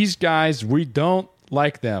like, these guys, we don't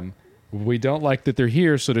like them. We don't like that they're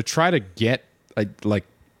here. So to try to get like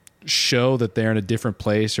show that they're in a different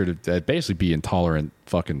place or to basically be intolerant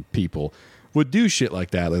fucking people would do shit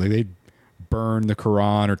like that. Like they'd burn the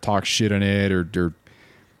Quran or talk shit on it or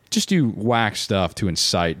just do whack stuff to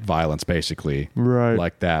incite violence, basically, Right.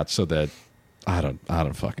 like that. So that I don't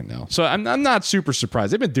fucking know. So I'm not super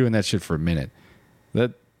surprised. They've been doing that shit for a minute.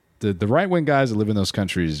 That the right wing guys that live in those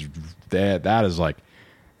countries, that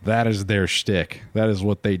is their shtick. That is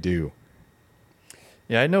what they do.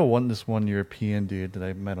 Yeah, I know this one European dude that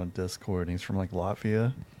I met on Discord. And he's from like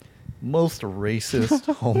Latvia. Most racist,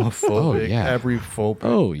 homophobic, Oh, yeah. every phobic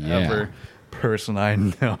Oh, yeah. ever person I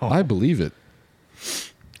know. I believe it.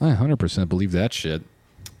 I 100% believe that shit.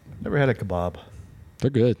 Never had a kebab. They're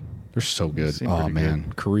good. They're so good. Seem Oh pretty man,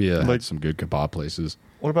 good. Korea had Like- some good kebab places.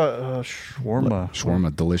 What about shawarma?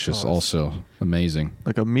 Shawarma, delicious. Oh, Also amazing.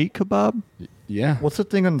 Like a meat kebab? Yeah. What's the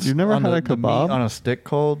thing on? You've never on had the, a the meat kebab? on a stick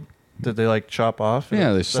called? Did they like chop off? Yeah,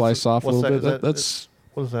 they That's- slice off a what's little that- bit. is that- That's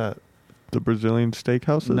what is that? The Brazilian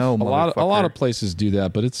steakhouses? No, a lot motherfucker. of places do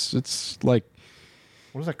that, but it's like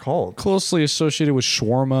What is that called? closely associated with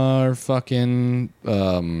shawarma or fucking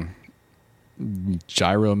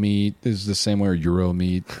gyro meat is the same way, or Euro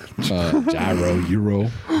meat. Euro.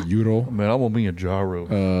 Man, I want me a gyro.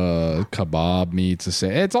 Kebab meat's the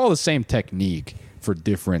same. It's all the same technique for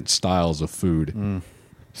different styles of food. You could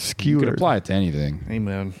Skewered. apply it to anything. Hey,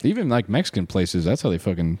 man. Even like Mexican places, that's how they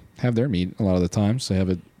fucking have their meat a lot of the times. They have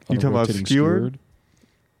it on You a talking about rotating skewered?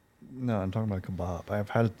 No, I'm talking about kebab. I've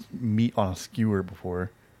had meat on a skewer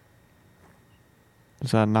before.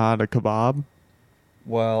 Is that not a kebab?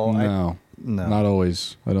 Well, No, no. not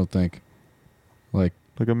always. I don't think. Like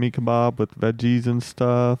Like a meat kebab with veggies and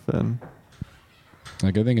stuff and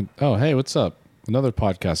I think. Oh, hey, what's up? Another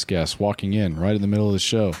podcast guest walking in right in the middle of the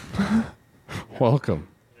show. Welcome.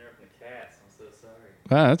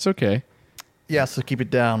 Ah, that's okay. Yeah, so keep it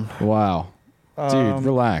down. Wow, dude,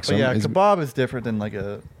 relax. But yeah, Is- kebab is different than like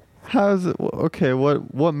a. how is it okay,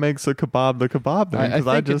 what makes a kebab the kebab then? I Because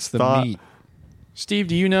think just it's the thought meat. Steve,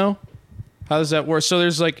 do you know? How does that work? So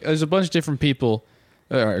there's a bunch of different people.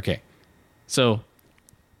 Okay, so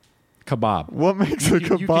kebab. what makes a You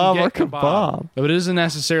can kebab get a kebab? But it doesn't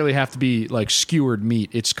necessarily have to be like skewered meat.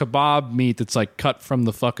 It's kebab meat that's like cut from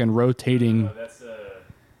the fucking rotating.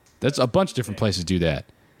 That's a bunch of different places do that.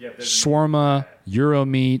 Shawarma, Euro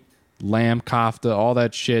meat, lamb kofta, all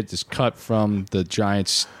that shit is cut from the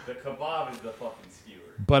giants. The kebab is the fucking skewer.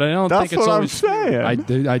 But I don't That's think it's what I'm always.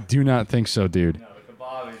 saying. I do not think so, dude. No, the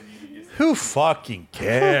kebab is you just Who fucking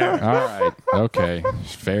cares? All right, okay,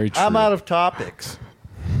 very true. I'm out of topics.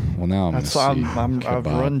 Well, now I'm. That's gonna see I've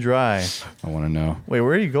kebab. run dry. I want to know. Wait,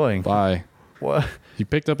 where are you going? Bye. What? He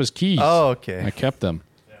picked up his keys. Oh, okay. I kept them.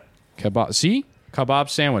 Kebab. See? Kebab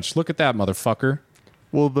sandwich. Look at that, motherfucker.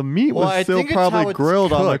 Well, the meat Well, was I still think it's how probably it's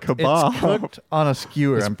grilled on a cooked. kebab. It's cooked on a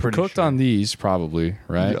skewer. It's I'm pretty cooked sure. on these, probably,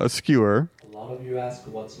 right? A skewer. a lot lot of you ask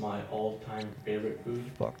what's my all-time favorite food.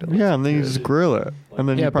 Fuck, that Yeah, looks and then you good. just grill it, and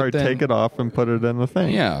then Yeah, you but probably then- take it off and put it in the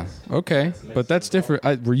thing. Yeah. Okay. But that's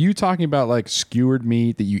different. Were you talking about like skewered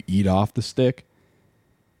meat that you eat off the stick?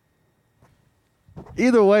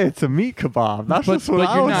 Either way, it's a meat kebab. That's But just what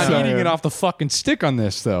I you're was not saying. eating it off the fucking stick on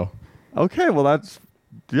this, though. Okay, well that's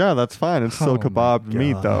fine. It's still Oh my kebab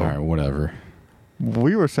meat God. though. All right, whatever.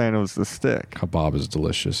 We were saying it was the stick. Kebab is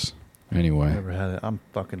delicious. Anyway, Never had it. I'm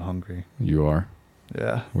fucking hungry. you are.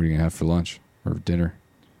 Yeah. What are you gonna have for lunch or dinner?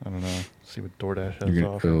 I don't know. See what DoorDash has You're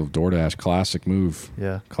gonna off. go DoorDash. Classic move.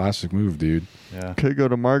 Yeah. Classic move, dude. Yeah. Could go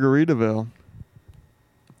to Margaritaville.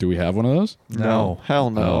 Do we have one of those? No. Hell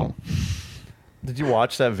no. Oh. Did you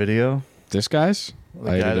watch that video? This guy's? The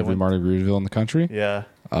I ate guy at that every went- Margaritaville in the country. Yeah.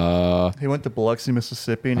 He went to Biloxi,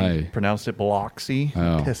 Mississippi, and he Hey. pronounced it Biloxi.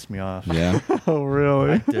 Oh. It pissed me off. Yeah. Oh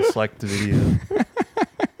really? Disliked the video.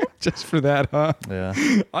 Just for that, huh? Yeah.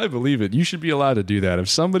 I believe it. You should be allowed to do that. If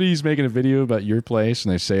somebody's making a video about your place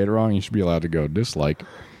and they say it wrong, you should be allowed to go dislike.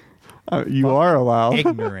 You are allowed.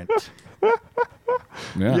 Ignorant.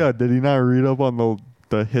 Yeah. Did he not read up on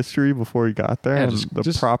the history before he got there Yeah, and just- the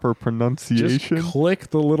just- proper Just pronunciation? click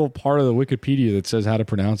the little part of the Wikipedia that says how to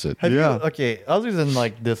pronounce it. Have Yeah. you, okay, other than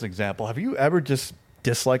like this example, have you ever just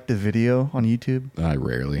disliked a video on YouTube? I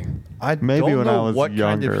rarely. I Maybe don't when I know was what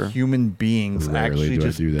kind younger. of human beings Rarely actually do I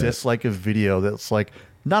just do that. dislike a video that's like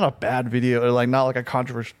not a bad video or like not like a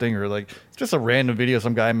controversial thing or like it's just a random video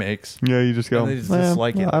some guy makes. Yeah, you just go. And they just "Man,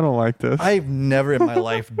 dislike it." I don't like this. I've never in my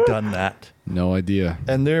life done that. No idea.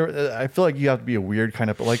 And I feel like you have to be a weird kind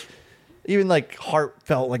of like even like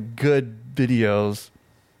heartfelt like good videos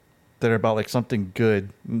that are about like something good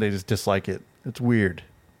and they just dislike it. It's weird.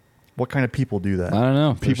 What kind of people do that? I don't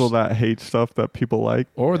know. People There's- that hate stuff that people like.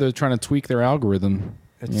 or they're trying to tweak their algorithm.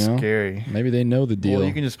 It's you know? scary. Maybe they know the deal. Well,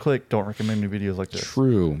 you can just click don't recommend new videos like this.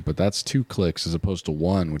 True, but that's 2 clicks as opposed to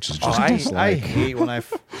 1, which is Oh, just I dislike. hate when I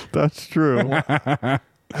That's true. I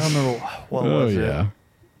don't know what Oh was yeah.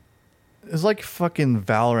 it. It was like fucking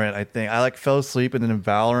Valorant, I think. I like fell asleep and then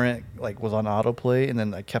Valorant like was on autoplay and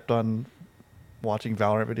then I kept on watching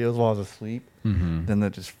Valorant videos while I was asleep. Mm-hmm. Then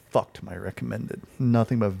that just fucked my recommended.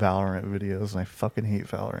 Nothing but Valorant videos and I fucking hate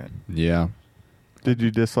Valorant. Yeah. Did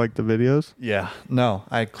you dislike the videos? Yeah. No,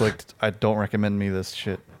 I clicked I don't recommend me this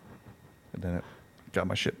shit. And then it got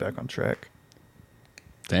my shit back on track.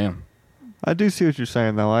 Damn. I do see what you're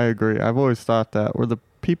saying, though. I agree. I've always thought that were the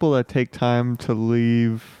people that take time to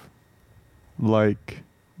leave, like,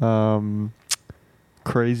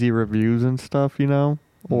 crazy reviews and stuff, you know,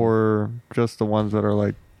 or just the ones that are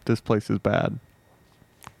like, "This place is bad,"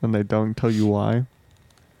 and they don't tell you why.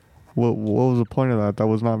 What was the point of that? That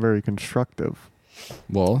was not very constructive.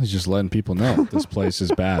 Well, he's just letting people know this place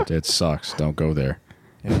is bad. It sucks. Don't go there.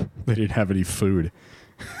 Yeah. They didn't have any food.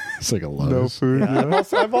 It's like a Lowe's. No food. Yeah, Yeah.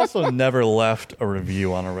 I've also never left a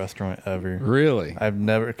review on a restaurant ever. Really? I've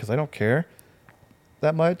never, because I don't care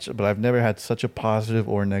that much, but I've never had such a positive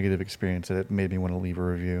or negative experience that it made me want to leave a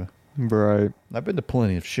review. Right. I've been to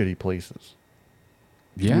plenty of shitty places.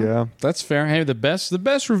 Yeah. That's fair. Hey, the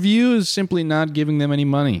best review is simply not giving them any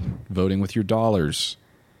money, voting with your dollars.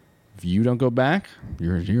 If you don't go back,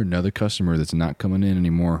 you're another customer that's not coming in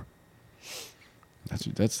anymore.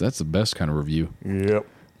 That's the best kind of review. Yep.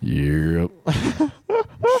 Yep.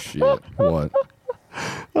 Shit. What?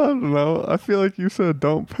 I don't know. I feel like you said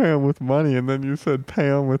don't pay them with money, and then you said pay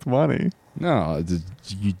them with money. No,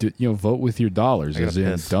 you vote with your dollars, I got as in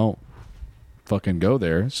pissed. don't fucking go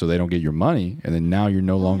there, so they don't get your money, and then now you're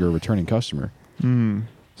no longer a returning customer. Hmm.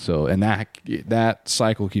 So, and that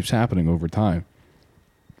cycle keeps happening over time.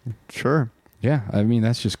 Sure. Yeah, I mean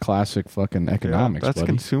that's just classic fucking economics, That's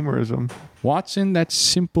buddy. consumerism. Watson, that's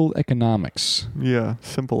simple economics. Yeah.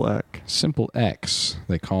 Simple Ec. Simple X,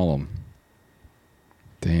 they call them.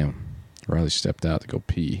 Damn, Riley stepped out to go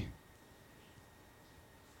pee.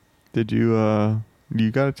 Did you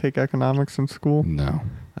got to take economics in school? No,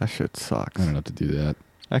 That shit sucks. I don't have to do that.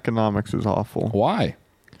 Economics is awful. Why?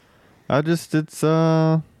 It's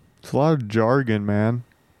a lot of jargon, man.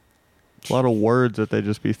 A lot of words that they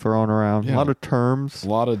just be throwing around. Yeah. A lot of terms. A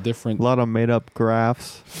lot of different A lot of made up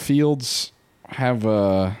graphs. fields have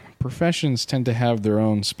professions tend to have their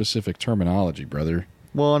own specific terminology, brother.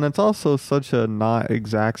 Well, and it's also such a not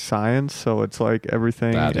exact science, so it's like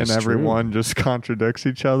everything That and is everyone just contradicts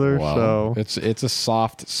each other. Wow. So It's a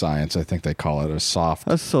soft science, I think they call it. A soft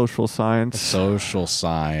that's social science. social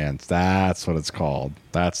science. That's what it's called.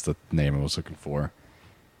 That's the name I was looking for.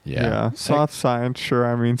 Yeah. Soft science, sure.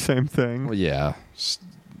 I mean, same thing. Well, yeah.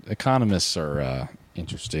 Economists are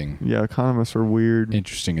interesting Yeah, economists are weird.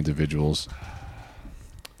 individuals.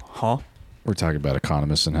 Huh? We're talking about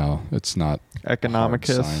economists and how it's not hard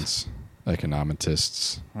Economicus. science.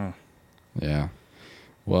 Econometists. Huh. Yeah.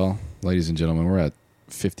 Well, ladies and gentlemen, we're at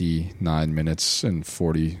 59 minutes and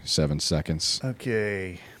 47 seconds.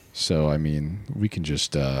 Okay. So, I mean, we can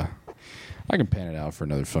just, I can pan it out for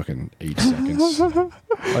another fucking 8 seconds.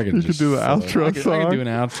 I can You could do the outro I can song. do an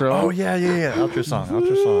outro. Oh, yeah. Outro song.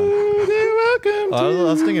 I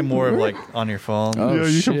was thinking more of like on your phone. Oh, Yeah,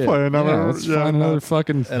 you can shit. play another- Yeah, let's yeah, find no. another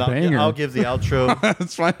fucking And banger. I'll give the outro.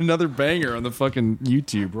 Let's find another banger on the fucking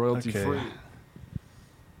YouTube, royalty Okay. free.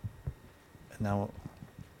 Now,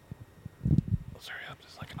 sorry, I'm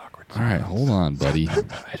just like an awkward. All right, hold on, buddy. We're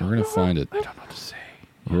gonna find it. I don't know what to say.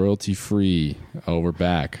 Royalty free. Oh, we're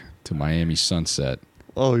back to Miami Sunset.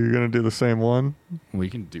 Oh, you're gonna do the same one? We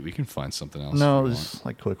can find something else. No, if we just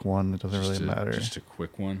like quick one. It doesn't want. really matter. Just a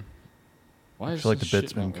quick one. Why I is feel like the this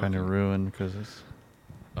bit's shit been not kind of working? ruined because it's.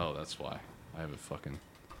 Oh, that's why. I have a fucking.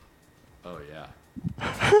 Oh yeah.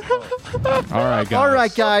 All right, guys. All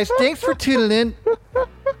right, guys. Thanks for tuning in.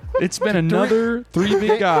 It's been another Three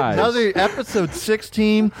Big Guys. Another episode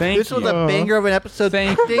 16. Thank This was you. a banger of an episode.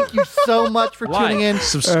 Thank you so much for Like, tuning in.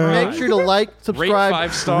 subscribe. Make sure to like, subscribe,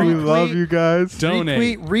 5 stars. We love you guys.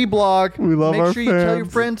 Donate. retweet, reblog. We love Make our sure you tell your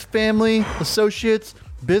fans. friends, family, associates,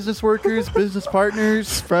 business workers, business partners,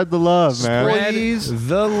 Spread the love, man. employees.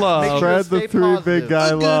 the love. Make sure to Spread the stay Three positive. Big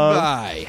Guy love. Goodbye.